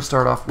 So we're going to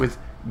start off with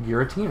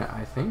Giratina,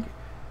 I think.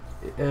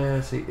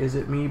 Let's see. Is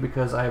it me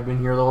because I've been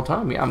here the whole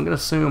time? Yeah, I'm going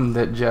to assume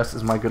that Jess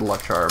is my good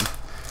luck charm.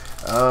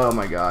 Oh,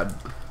 my God.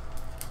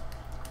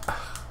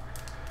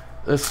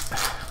 This...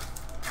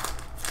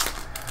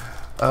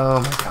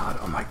 Oh, my God.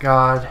 Oh, my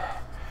God.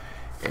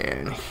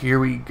 And here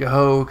we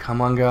go.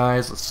 Come on,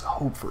 guys. Let's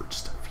hope for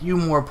just a few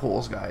more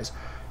pulls, guys.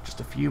 Just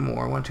a few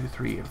more. 1, 2,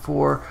 3, and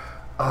 4.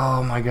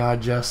 Oh, my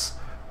God, Jess.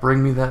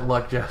 Bring me that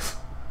luck, Jess.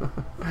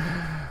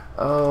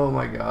 Oh,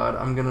 my God.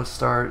 I'm going to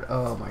start...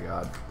 Oh, my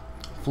God.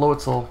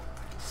 Floatzel.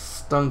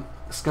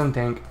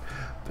 Skuntank.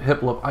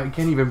 Hiplup. I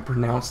can't even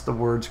pronounce the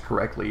words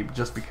correctly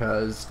just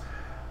because...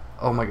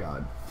 Oh, my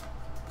God.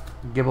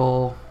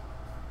 Gibble.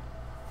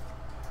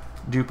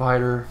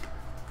 Dewpider.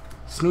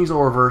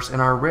 Sneasel reverse,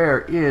 and our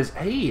rare is,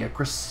 hey, a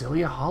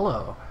Cresselia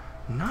Hollow.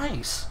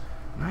 Nice.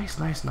 Nice,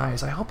 nice,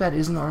 nice. I hope that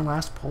isn't our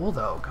last pull,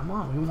 though. Come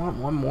on, we want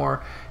one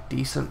more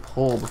decent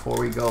pull before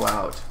we go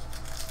out.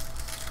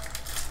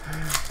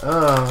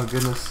 Oh,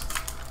 goodness.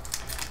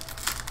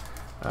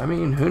 I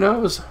mean, who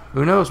knows?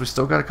 Who knows? We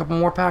still got a couple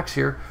more packs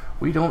here.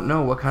 We don't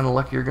know what kind of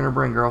luck you're going to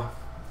bring, girl.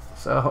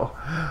 So,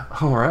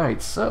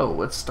 alright, so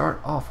let's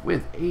start off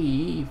with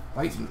a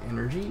Fighting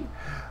Energy.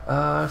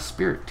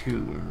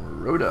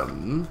 Spiritomb,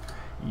 Rotom,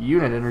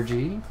 Unit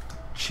Energy,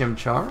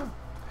 Chimchar,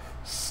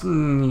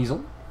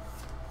 Sneasel,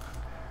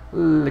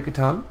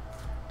 Lickitung,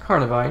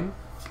 Carnivine.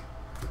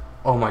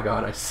 Oh my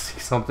God, I see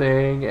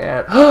something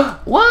at...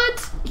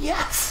 What?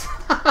 Yes!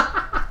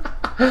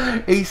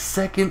 A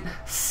second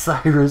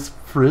Cyrus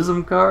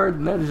Prism card?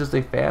 And that is just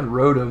a fan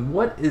Rotom.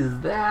 What is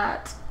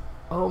that?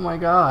 Oh my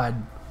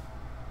God.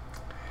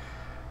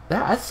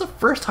 That's the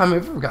first time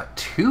I've ever got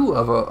 2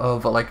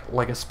 of a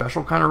like a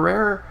special kind of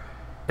rare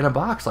in a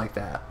box like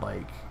that.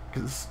 Like,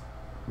 cause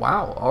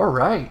wow, all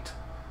right,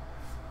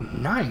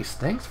 nice.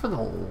 Thanks for the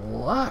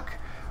luck.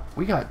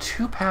 We got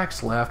 2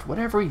 packs left.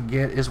 Whatever we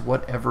get is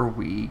whatever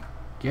we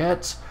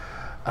get.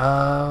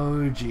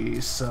 Oh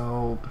geez.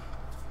 So,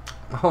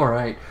 all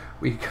right,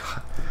 we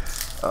got.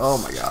 Oh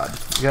my God,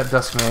 we got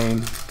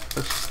Duskmane.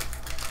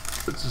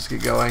 Let's just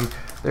get going.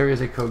 There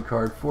is a code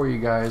card for you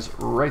guys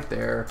right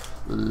there.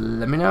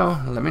 Let me know,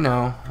 let me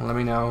know, let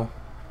me know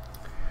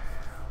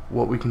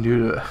what we can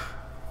do to...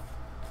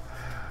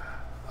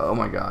 Oh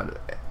my God.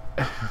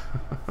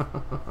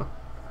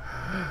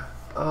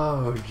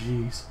 Oh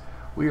jeez.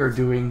 We are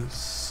doing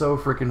so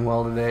freaking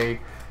well today.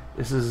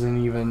 This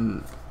isn't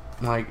even,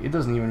 like, it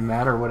doesn't even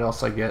matter what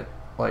else I get,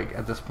 like,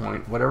 at this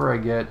point. Whatever I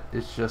get,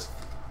 it's just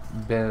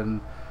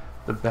been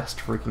the best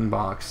freaking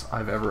box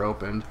I've ever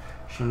opened.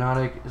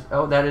 Shiinotic,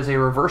 oh, that is a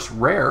reverse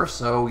rare,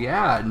 so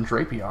yeah, and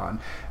Drapion.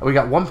 And we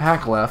got 1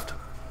 pack left.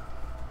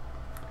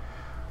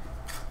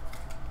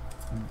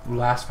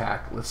 Last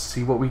pack. Let's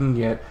see what we can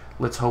get.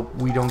 Let's hope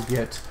we don't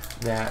get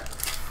that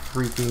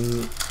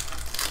freaking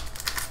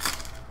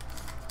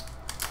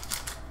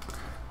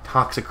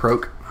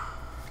Toxicroak.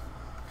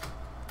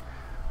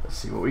 Let's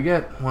see what we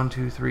get. 1,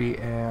 2, 3,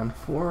 and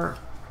 4.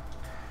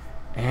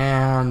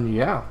 And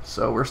yeah,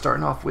 so we're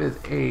starting off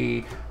with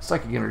a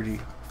Psychic Energy,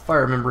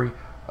 Fire Memory,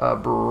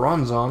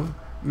 Bronzong,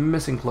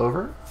 Missing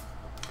Clover,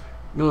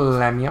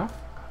 Glameow,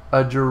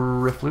 a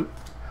Drifloon,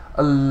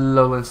 a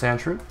Alolan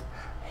Sandshrew,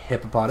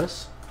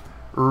 Hippopotas,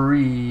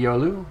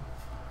 Riolu.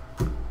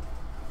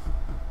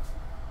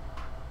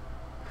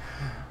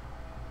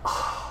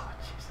 Oh,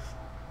 Jesus.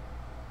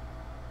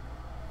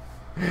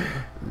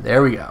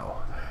 There we go.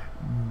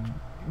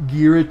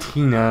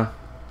 Giratina.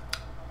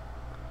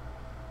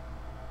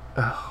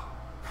 Oh,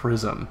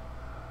 Prism.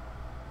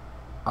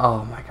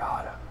 Oh my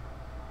God.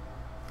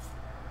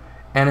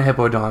 And a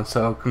Hippowdon.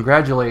 So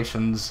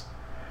congratulations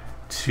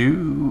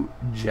to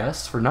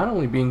Jess for not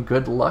only being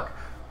good luck,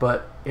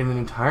 but in an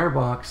entire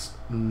box,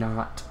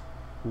 not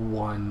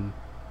one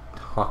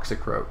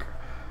Toxicroak.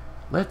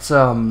 Let's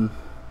oh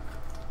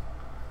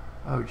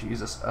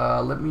Jesus,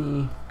 let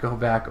me go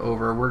back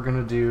over. We're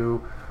gonna do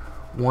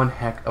one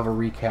heck of a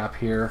recap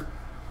here.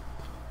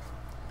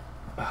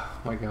 Oh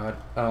my God.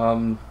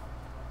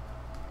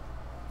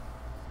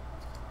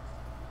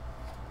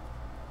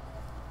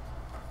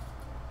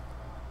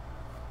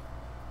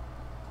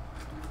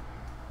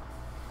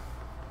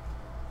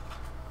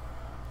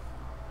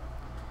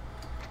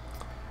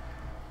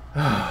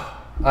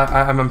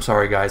 I'm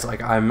sorry, guys.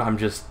 Like I'm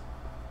just.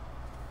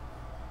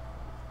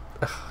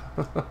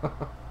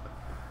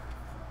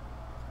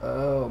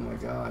 Oh my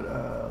God.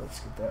 Let's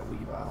get that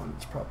Weavile in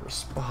its proper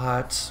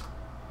spot.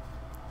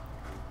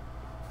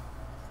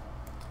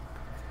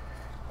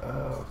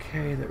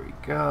 Okay, there we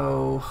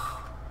go.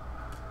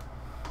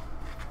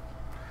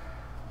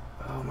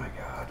 Oh my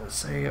God. Let's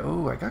say,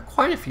 oh, I got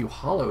quite a few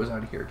hollows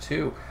out of here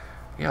too.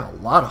 Yeah, a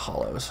lot of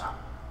hollows.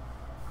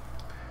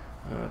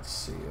 Let's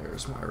see.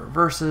 There's my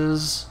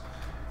reverses.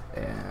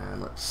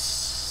 And let's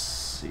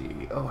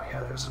see. Oh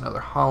yeah, there's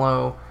another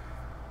hollow,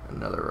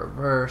 another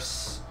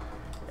reverse.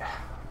 Yeah,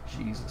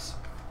 Jesus.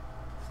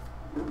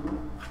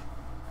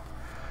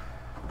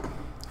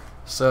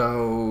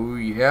 So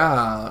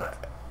yeah,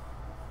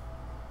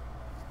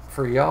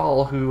 for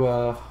y'all who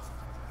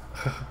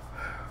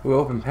who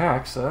open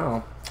packs,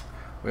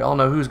 we all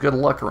know who's good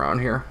luck around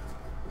here.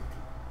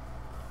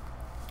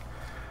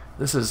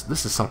 This is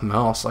something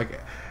else. Like.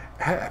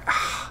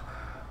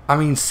 I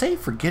mean,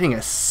 save for getting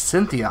a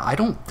Cynthia, I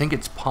don't think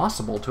it's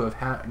possible to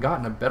have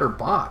gotten a better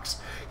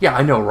box. Yeah,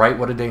 I know, right?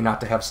 What a day not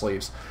to have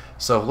sleeves.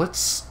 So oh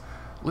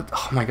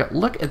my God,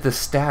 look at the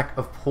stack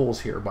of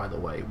pulls here, by the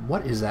way.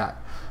 What is that?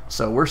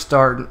 So we're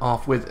starting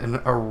off with an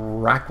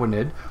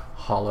Araquanid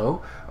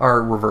hollow,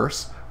 or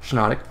reverse,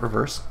 Shiinotic,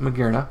 reverse,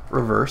 Magearna,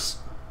 reverse,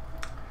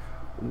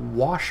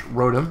 Wash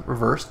Rotom,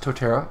 reverse,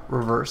 Totera,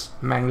 reverse,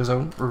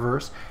 Magnezone,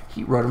 reverse,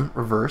 Heat Rotom,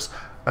 reverse,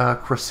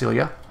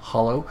 Cresselia,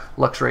 hollow,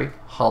 Luxray,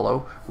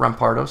 hollow,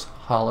 Rampardos,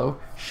 hollow,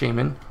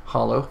 Shaman,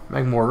 hollow,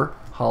 Magmortar,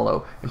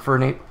 hollow,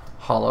 Infernape,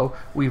 hollow,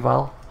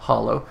 Weavile,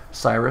 hollow,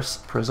 Cyrus,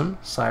 Prism,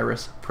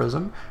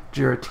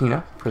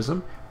 Giratina,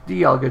 Prism,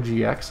 Dialga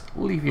GX,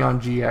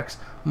 Leafeon GX,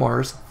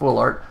 Mars, Full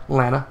Art,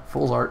 Lana,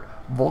 Full Art,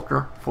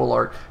 Volker, Full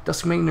Art,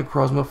 Duskmane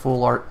Necrozma,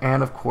 Full Art,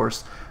 and of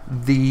course,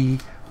 the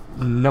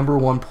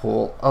 #1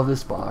 pull of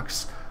this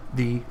box,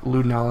 the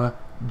Lunala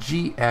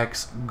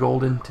GX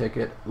Golden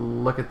Ticket.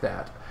 Look at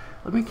that.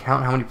 Let me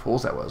count how many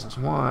pulls that was. It's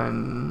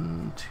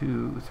 1,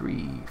 2,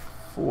 3,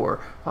 4,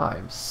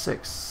 5,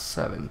 6,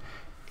 7,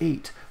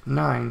 8,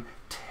 9,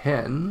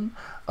 10,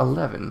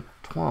 11,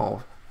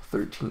 12,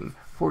 13,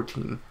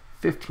 14,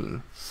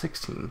 15,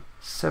 16,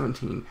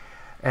 17,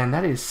 and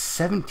that is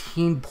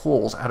 17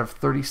 pulls out of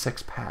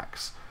 36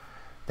 packs.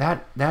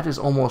 That is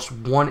almost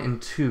 1 in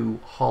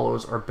 2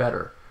 hollows or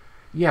better.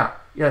 Yeah,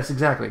 yes,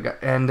 exactly.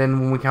 And then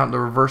when we count the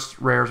reverse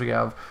rares, we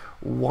have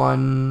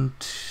 1,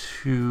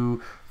 2,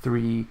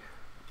 3,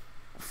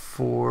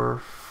 4,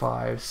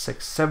 5,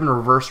 6, 7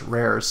 reverse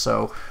rares.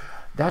 So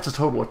that's a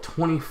total of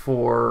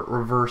 24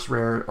 reverse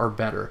rare or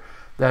better.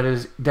 That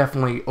is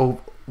definitely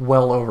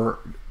well over.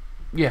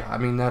 Yeah, I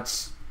mean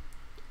that's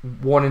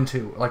 1 in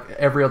 2. Like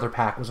every other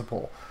pack was a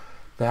pull.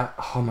 That,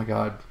 oh my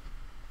God.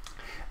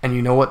 And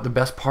you know what the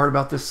best part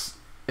about this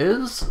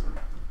is?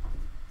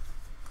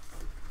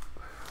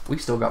 We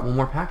still got one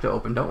more pack to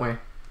open, don't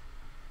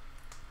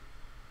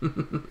we?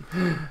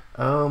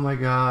 Oh my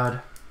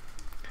God.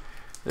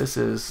 This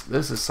is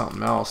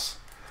something else.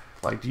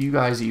 Like, do you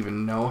guys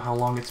even know how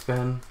long it's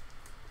been?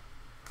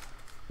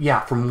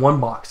 Yeah, from one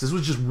box. This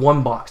was just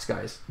one box,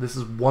 guys. This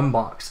is one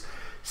box.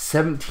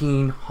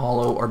 17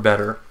 hollow or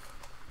better.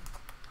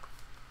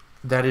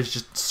 That is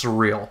just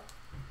surreal.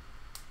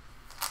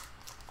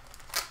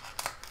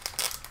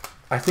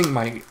 I think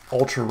my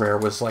ultra rare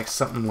was like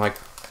something like,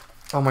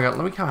 oh my God,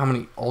 let me count how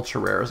many ultra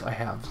rares I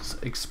have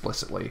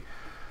explicitly.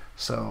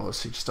 So let's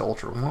see, just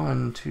ultra.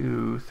 1,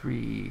 2,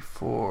 3,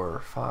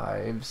 4,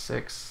 5,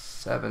 6,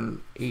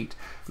 7, 8,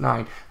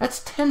 9.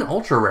 That's 10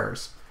 ultra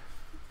rares.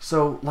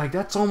 So like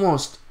that's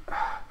almost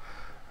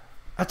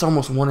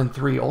 1 in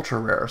 3 ultra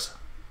rares.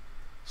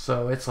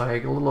 So it's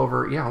like a little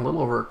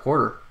over a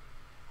quarter.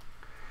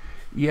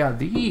 Yeah,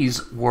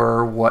 these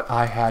were what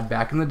I had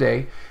back in the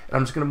day. And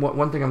I'm just gonna,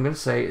 one thing I'm gonna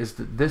say is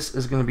that this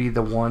is gonna be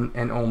the one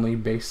and only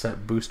base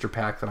set booster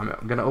pack that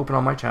I'm gonna open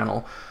on my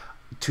channel.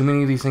 Too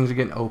many of these things are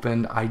getting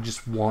opened. I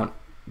just want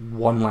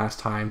one last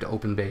time to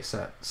open base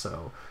set.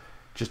 So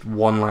just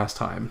one last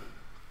time.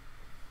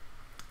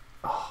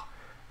 Oh,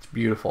 it's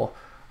beautiful.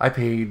 I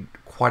paid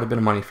quite a bit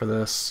of money for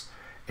this,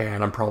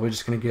 and I'm probably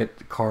just gonna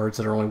get cards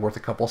that are only worth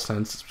a couple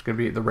cents. It's gonna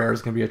be, the rare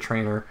is gonna be a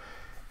trainer,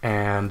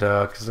 and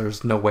because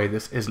there's no way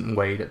this isn't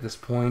weighed at this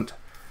point.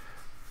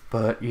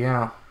 But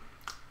yeah,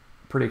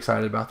 pretty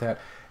excited about that.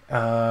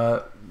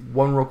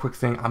 One real quick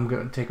thing. I'm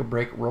gonna take a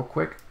break real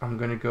quick. I'm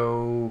gonna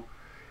go.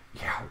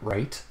 Yeah,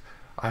 right.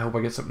 I hope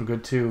I get something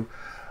good too,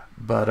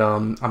 but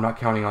I'm not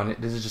counting on it.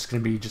 This is just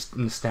gonna be just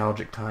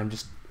nostalgic time.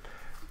 Just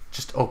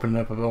just opening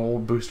up an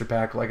old booster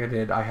pack like I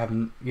did. I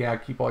haven't. Yeah,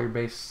 keep all your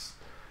base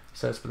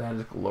sets, but that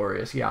is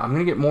glorious. Yeah, I'm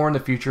gonna get more in the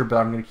future, but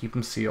I'm gonna keep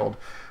them sealed.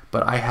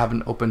 But I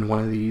haven't opened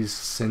one of these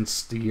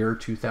since the year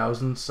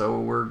 2000, so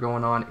we're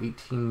going on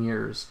 18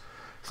 years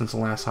since the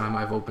last time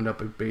I've opened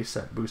up a base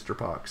set booster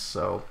box.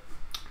 So,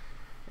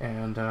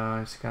 and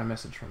I just got a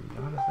message from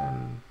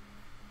Jonathan.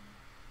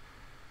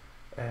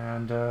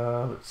 And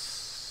let's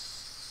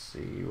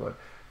see, what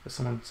is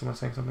someone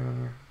saying something on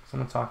here?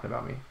 Someone talking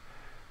about me.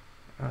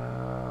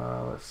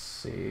 Let's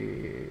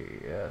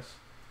see. Yes.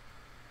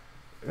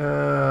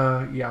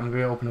 Yeah, I'm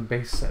gonna open a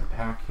base set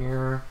pack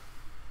here.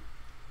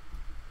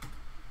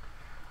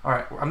 All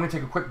right, I'm gonna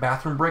take a quick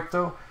bathroom break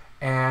though,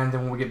 and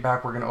then when we get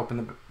back, we're gonna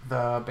open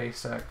the base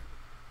set.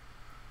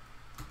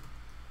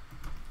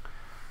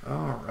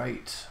 All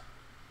right.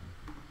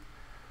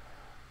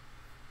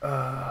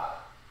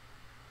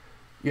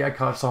 Yeah,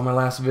 I saw my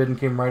last vid and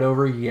came right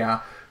over.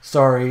 Yeah,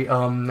 sorry.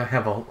 I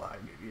have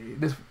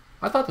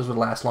I thought this would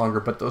last longer,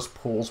 but those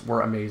pulls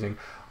were amazing.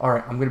 All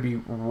right, I'm gonna be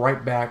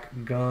right back.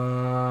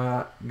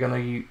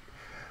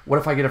 What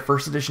if I get a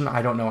first edition?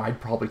 I don't know.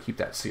 I'd probably keep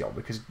that sealed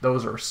because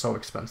those are so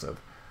expensive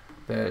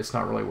that it's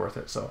not really worth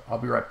it. So I'll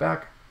be right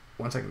back.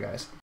 1 second,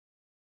 guys.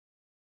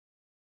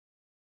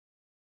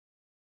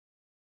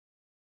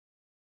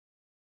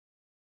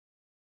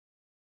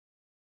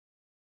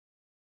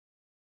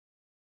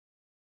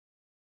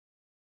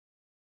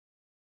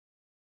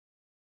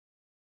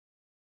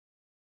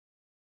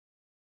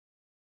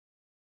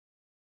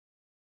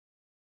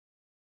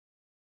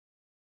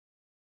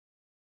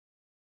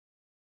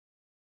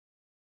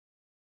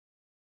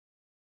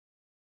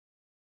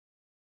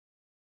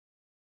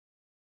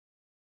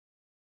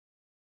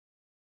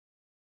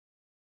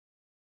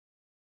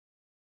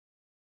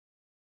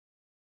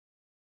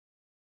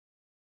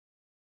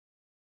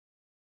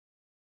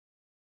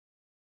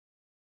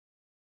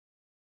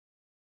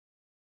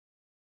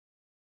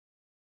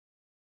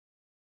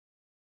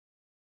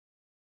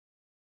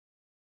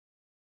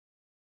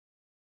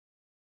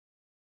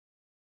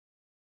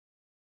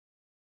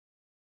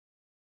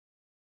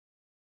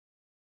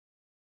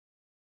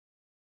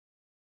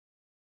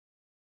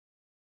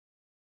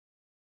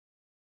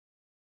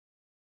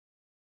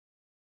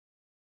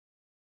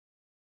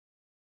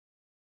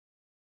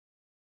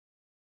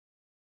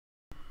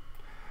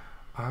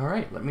 All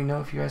right, let me know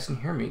if you guys can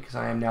hear me because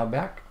I am now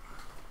back.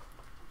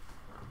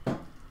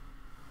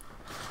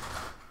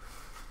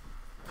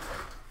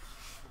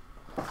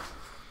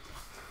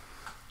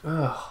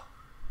 Ugh.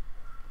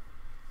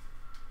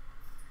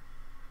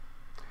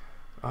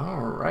 All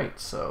right,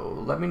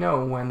 so let me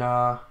know when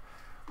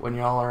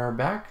y'all are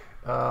back.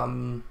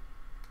 So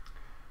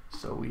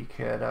we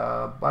could.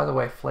 By the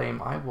way,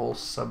 Flame, I will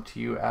sub to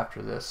you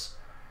after this.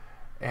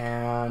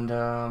 And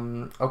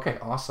okay,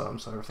 awesome.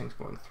 So everything's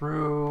going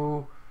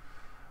through.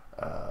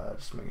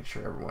 Just making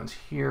sure everyone's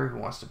here who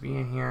wants to be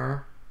in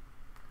here.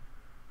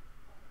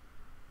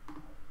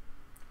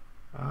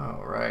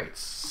 All right,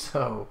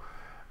 so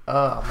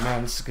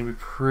man, this is gonna be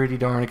pretty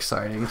darn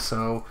exciting.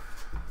 So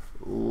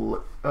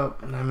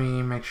let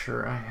me make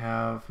sure I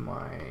have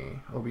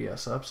my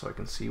OBS up so I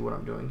can see what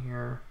I'm doing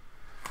here.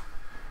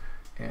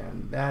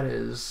 And that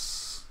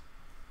is,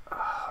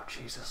 oh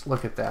Jesus,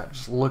 look at that.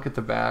 Just look at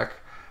the back.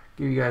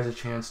 Give you guys a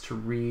chance to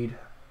read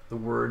the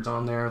words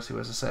on there. See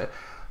what it said.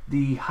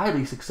 The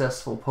highly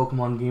successful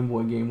Pokemon Game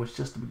Boy game was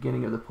just the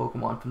beginning of the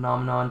Pokemon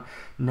phenomenon.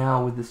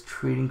 Now with this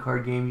trading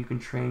card game, you can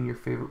train your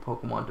favorite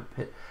Pokemon to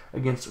pit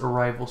against a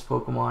rival's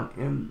Pokemon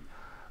in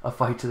a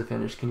fight to the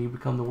finish. Can you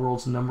become the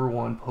world's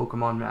 #1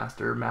 Pokemon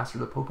master? Master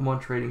the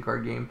Pokemon trading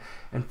card game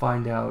and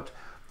find out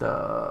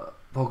the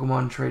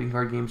Pokemon trading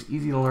card game's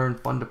easy to learn,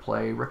 fun to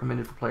play,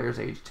 recommended for players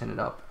age 10 and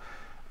up.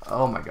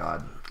 Oh my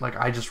god. Like,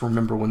 I just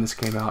remember when this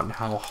came out and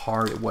how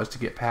hard it was to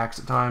get packs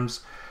at times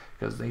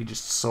because they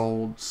just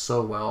sold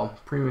so well.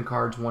 Premium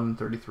cards 1 in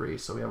 33,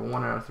 so we have a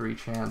 1 out of 3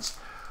 chance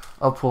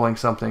of pulling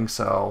something.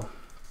 So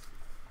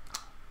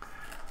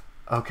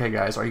okay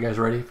guys, are you guys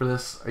ready for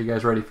this? Are you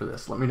guys ready for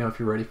this? Let me know if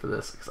you're ready for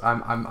this because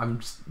I'm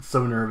just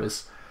so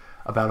nervous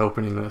about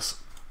opening this.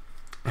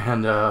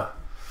 And oh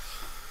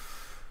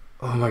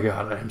my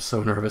god, I am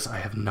so nervous. I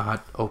have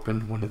not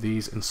opened one of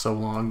these in so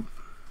long.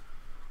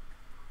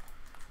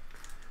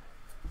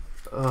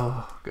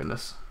 Oh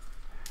goodness.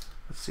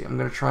 Let's see, I'm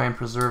going to try and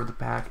preserve the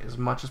pack as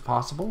much as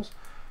possible. So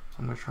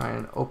I'm going to try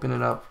and open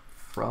it up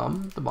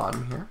from the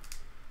bottom here.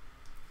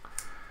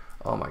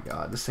 Oh my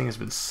god, this thing has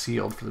been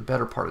sealed for the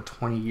better part of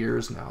 20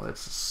 years now.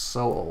 That's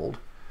so old.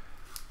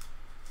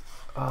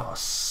 Oh,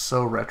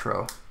 so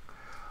retro.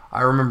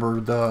 I remember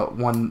the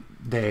one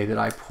day that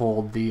I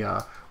pulled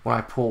the, when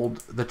I pulled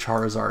the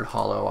Charizard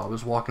Holo. I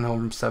was walking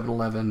home from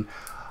 7-Eleven.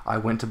 I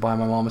went to buy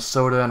my mom a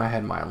soda and I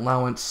had my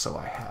allowance, so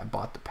I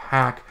bought the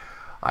pack.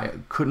 I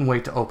couldn't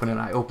wait to open it.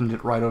 I opened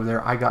it right over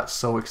there. I got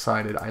so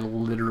excited. I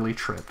literally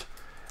tripped.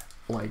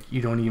 Like, you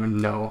don't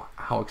even know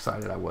how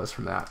excited I was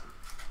from that.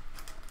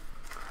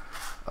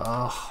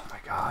 Oh my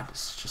god,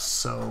 this is just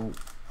so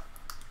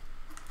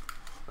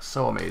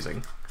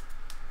amazing.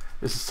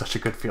 This is such a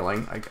good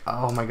feeling. Like,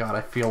 oh my god,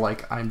 I feel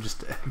like I'm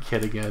just a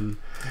kid again.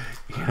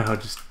 You know,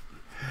 just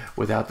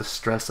without the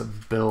stress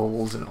of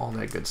bills and all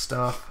that good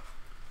stuff.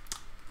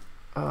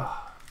 Ugh.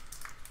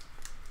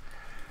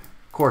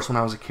 Of course, when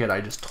I was a kid,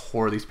 I just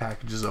tore these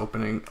packages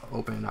open,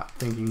 not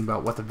thinking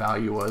about what the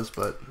value was,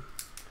 but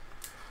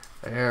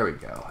there we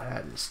go.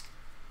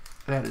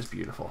 That is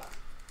beautiful.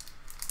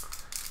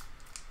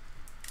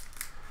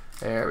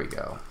 There we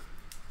go.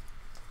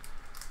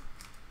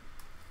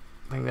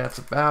 I think that's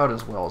about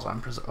as well as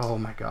I'm oh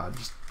my god,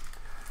 just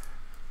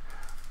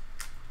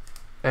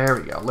there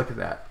we go. Look at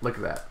that. Look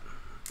at that.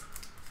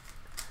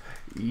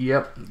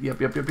 Yep.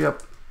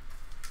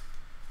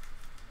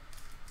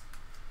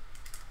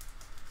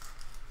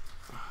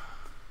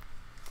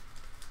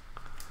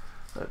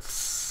 Let's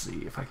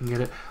see if I can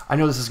get it. I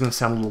know this is going to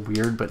sound a little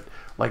weird, but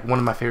like one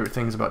of my favorite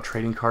things about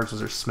trading cards is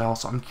their smell,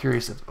 so I'm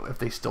curious if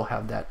they still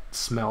have that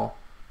smell.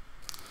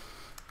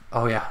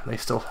 Oh yeah, they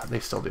still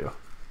do.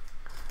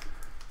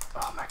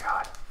 Oh my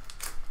god.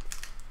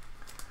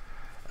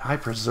 I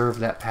preserved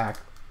that pack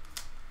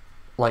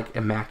like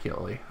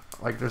immaculately.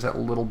 Like there's that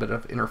little bit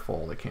of inner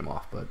foil that came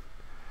off, but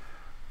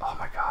oh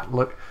my god,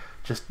 look,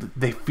 just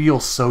they feel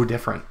so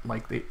different.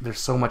 Like they're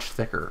so much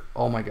thicker.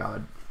 Oh my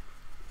god.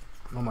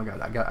 Oh my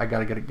god, I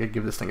gotta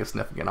give this thing a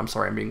sniff again. I'm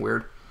sorry, I'm being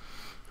weird.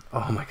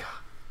 Oh my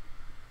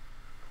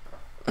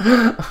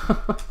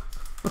god.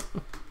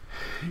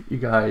 You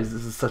guys,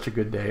 this is such a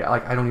good day.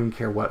 Like I don't even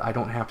care what. I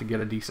don't have to get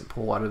a decent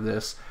pull out of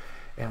this.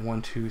 And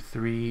 1, 2,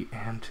 3,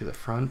 and to the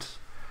front,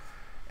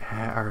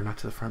 or not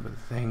to the front, but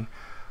the thing.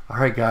 All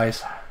right,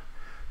 guys,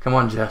 come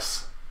on,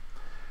 Jess.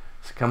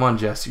 Come on,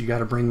 Jess. You got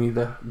to bring me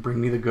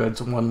the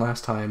goods one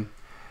last time.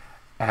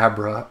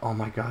 Abra. Oh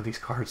my God, these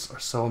cards are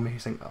so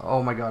amazing.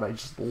 Oh my God, I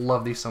just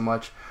love these so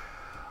much.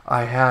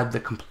 I had the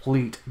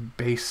complete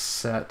base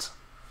set.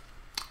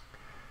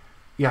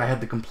 Yeah, I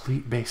had the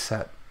complete base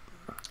set,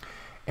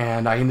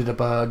 and I ended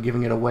up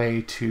giving it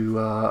away to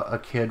a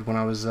kid when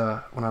I was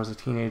a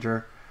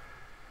teenager.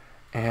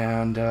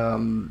 And I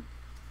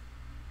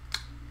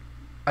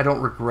don't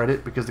regret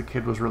it because the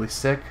kid was really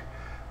sick,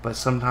 but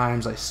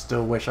sometimes I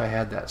still wish I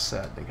had that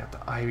set. They got the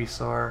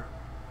Ivysaur,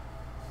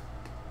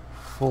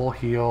 full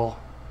heal.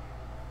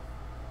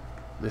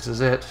 This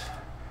is it.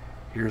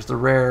 Here's the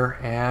rare,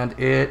 and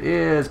it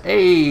is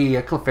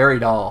a Clefairy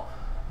doll.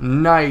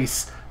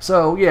 Nice.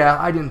 So yeah,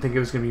 I didn't think it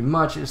was going to be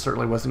much. It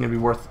certainly wasn't going to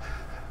be worth.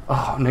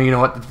 Oh no, you know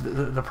what?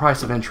 The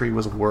price of entry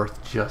was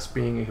worth just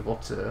being able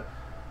to.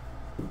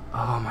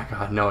 Oh my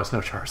God, no, it's no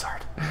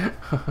Charizard.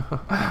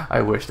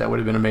 I wish that would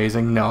have been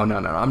amazing. No,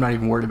 I'm not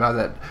even worried about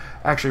that.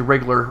 Actually,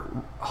 regular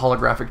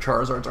holographic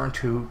Charizards aren't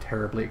too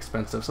terribly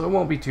expensive, so it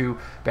won't be too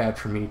bad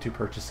for me to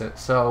purchase it.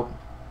 So,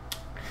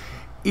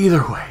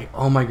 either way,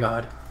 oh my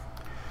God.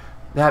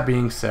 That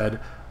being said,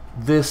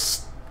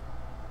 this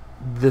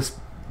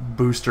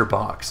booster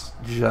box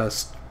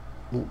just,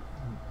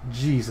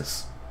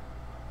 Jesus.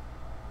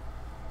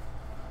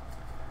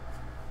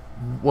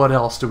 What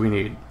else do we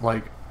need?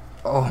 Like,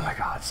 oh my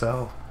God,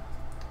 so.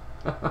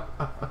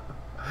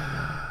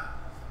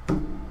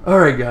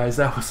 Alright guys,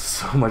 that was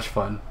so much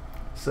fun.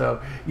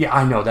 So, yeah,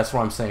 I know, that's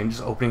what I'm saying.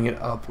 Just opening it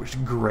up was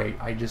great.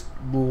 I just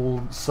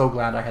so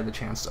glad I had the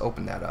chance to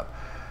open that up.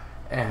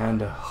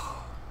 And,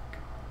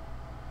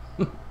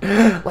 like,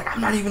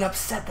 I'm not even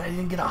upset that I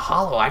didn't get a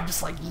holo. I'm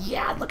just like,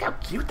 yeah, look how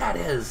cute that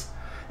is.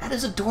 That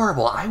is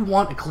adorable. I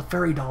want a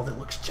Clefairy doll that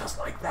looks just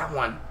like that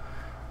one.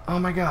 Oh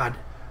my God.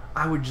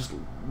 I would just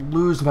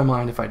lose my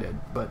mind if I did.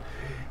 But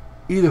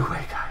either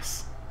way,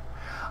 guys,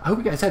 I hope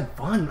you guys had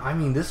fun. I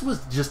mean, this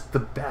was just the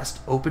best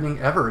opening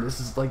ever. This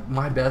is like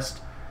my best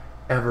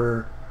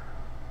ever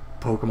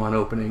Pokemon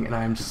opening, and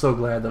I'm just so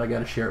glad that I got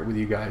to share it with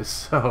you guys.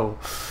 So,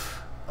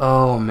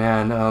 oh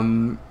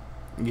man,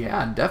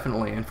 yeah,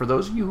 definitely. And for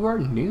those of you who are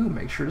new,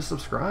 make sure to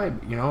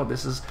subscribe. You know,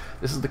 this is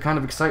the kind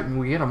of excitement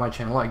we get on my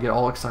channel. I get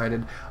all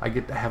excited. I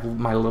get to have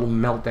my little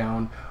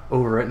meltdown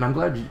over it, and I'm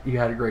glad you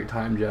had a great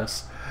time,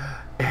 Jess.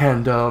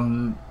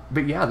 And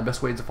but yeah, the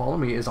best way to follow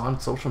me is on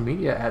social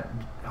media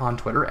on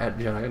Twitter at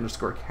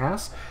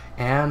Jedi_Cass,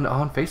 and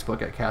on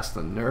Facebook at Cass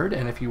the Nerd.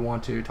 And if you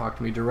want to talk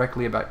to me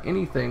directly about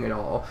anything at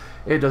all,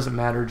 it doesn't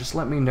matter. Just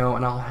let me know,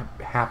 and I'll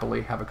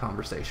happily have a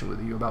conversation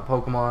with you about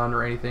Pokemon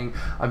or anything.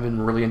 I've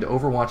been really into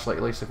Overwatch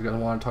lately, so if you're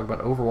gonna want to talk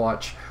about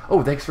Overwatch,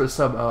 oh, thanks for the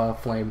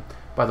sub, Flame.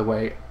 By the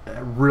way, I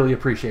really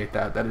appreciate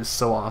that. That is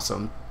so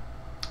awesome.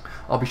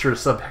 I'll be sure to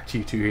sub back to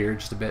you two here in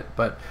just a bit,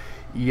 but.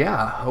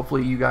 Yeah,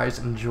 hopefully you guys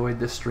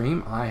enjoyed this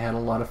stream. I had a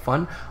lot of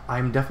fun.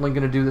 I'm definitely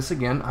going to do this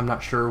again. I'm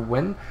not sure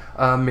when.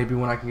 Maybe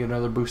when I can get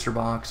another booster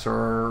box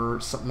or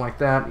something like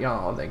that. Yeah,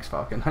 oh, thanks,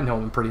 Falcon. I know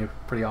I'm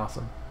pretty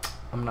awesome.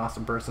 I'm an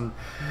awesome person.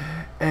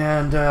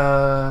 And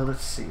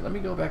let's see. Let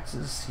me go back to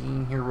the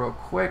scene here real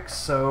quick.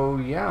 So,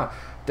 yeah,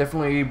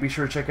 definitely be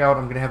sure to check out.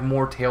 I'm going to have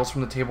more Tales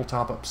from the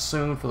Tabletop up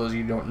soon. For those of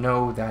you who don't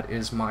know, that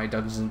is my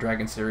Dungeons &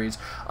 Dragons series.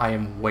 I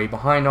am way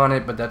behind on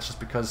it, but that's just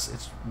because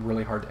it's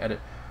really hard to edit.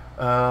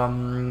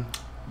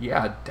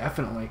 Yeah,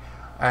 definitely.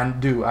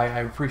 And I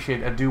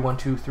appreciate a do 1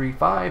 2 3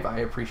 5. I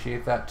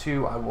appreciate that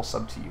too. I will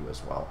sub to you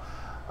as well.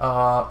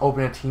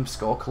 Open a Team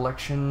Skull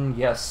collection.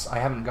 Yes, I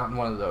haven't gotten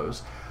one of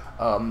those.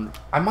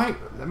 That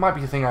might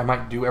be a thing I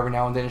might do every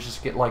now and then, is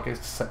just get like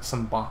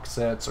some box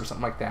sets or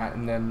something like that,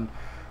 and then,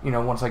 you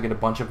know, once I get a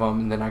bunch of them,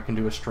 and then I can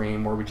do a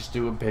stream where we just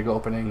do a big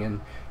opening,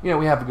 and, you know,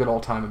 we have a good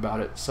old time about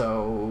it.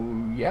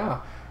 So,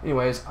 yeah.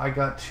 Anyways, I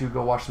got to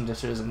go wash some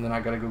dishes, and then I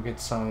got to go get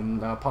some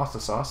pasta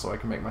sauce so I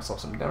can make myself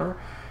some dinner,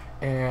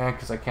 and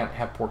because I can't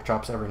have pork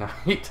chops every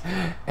night.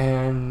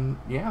 And,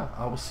 yeah,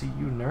 I will see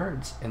you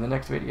nerds in the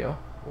next video.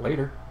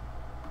 Later.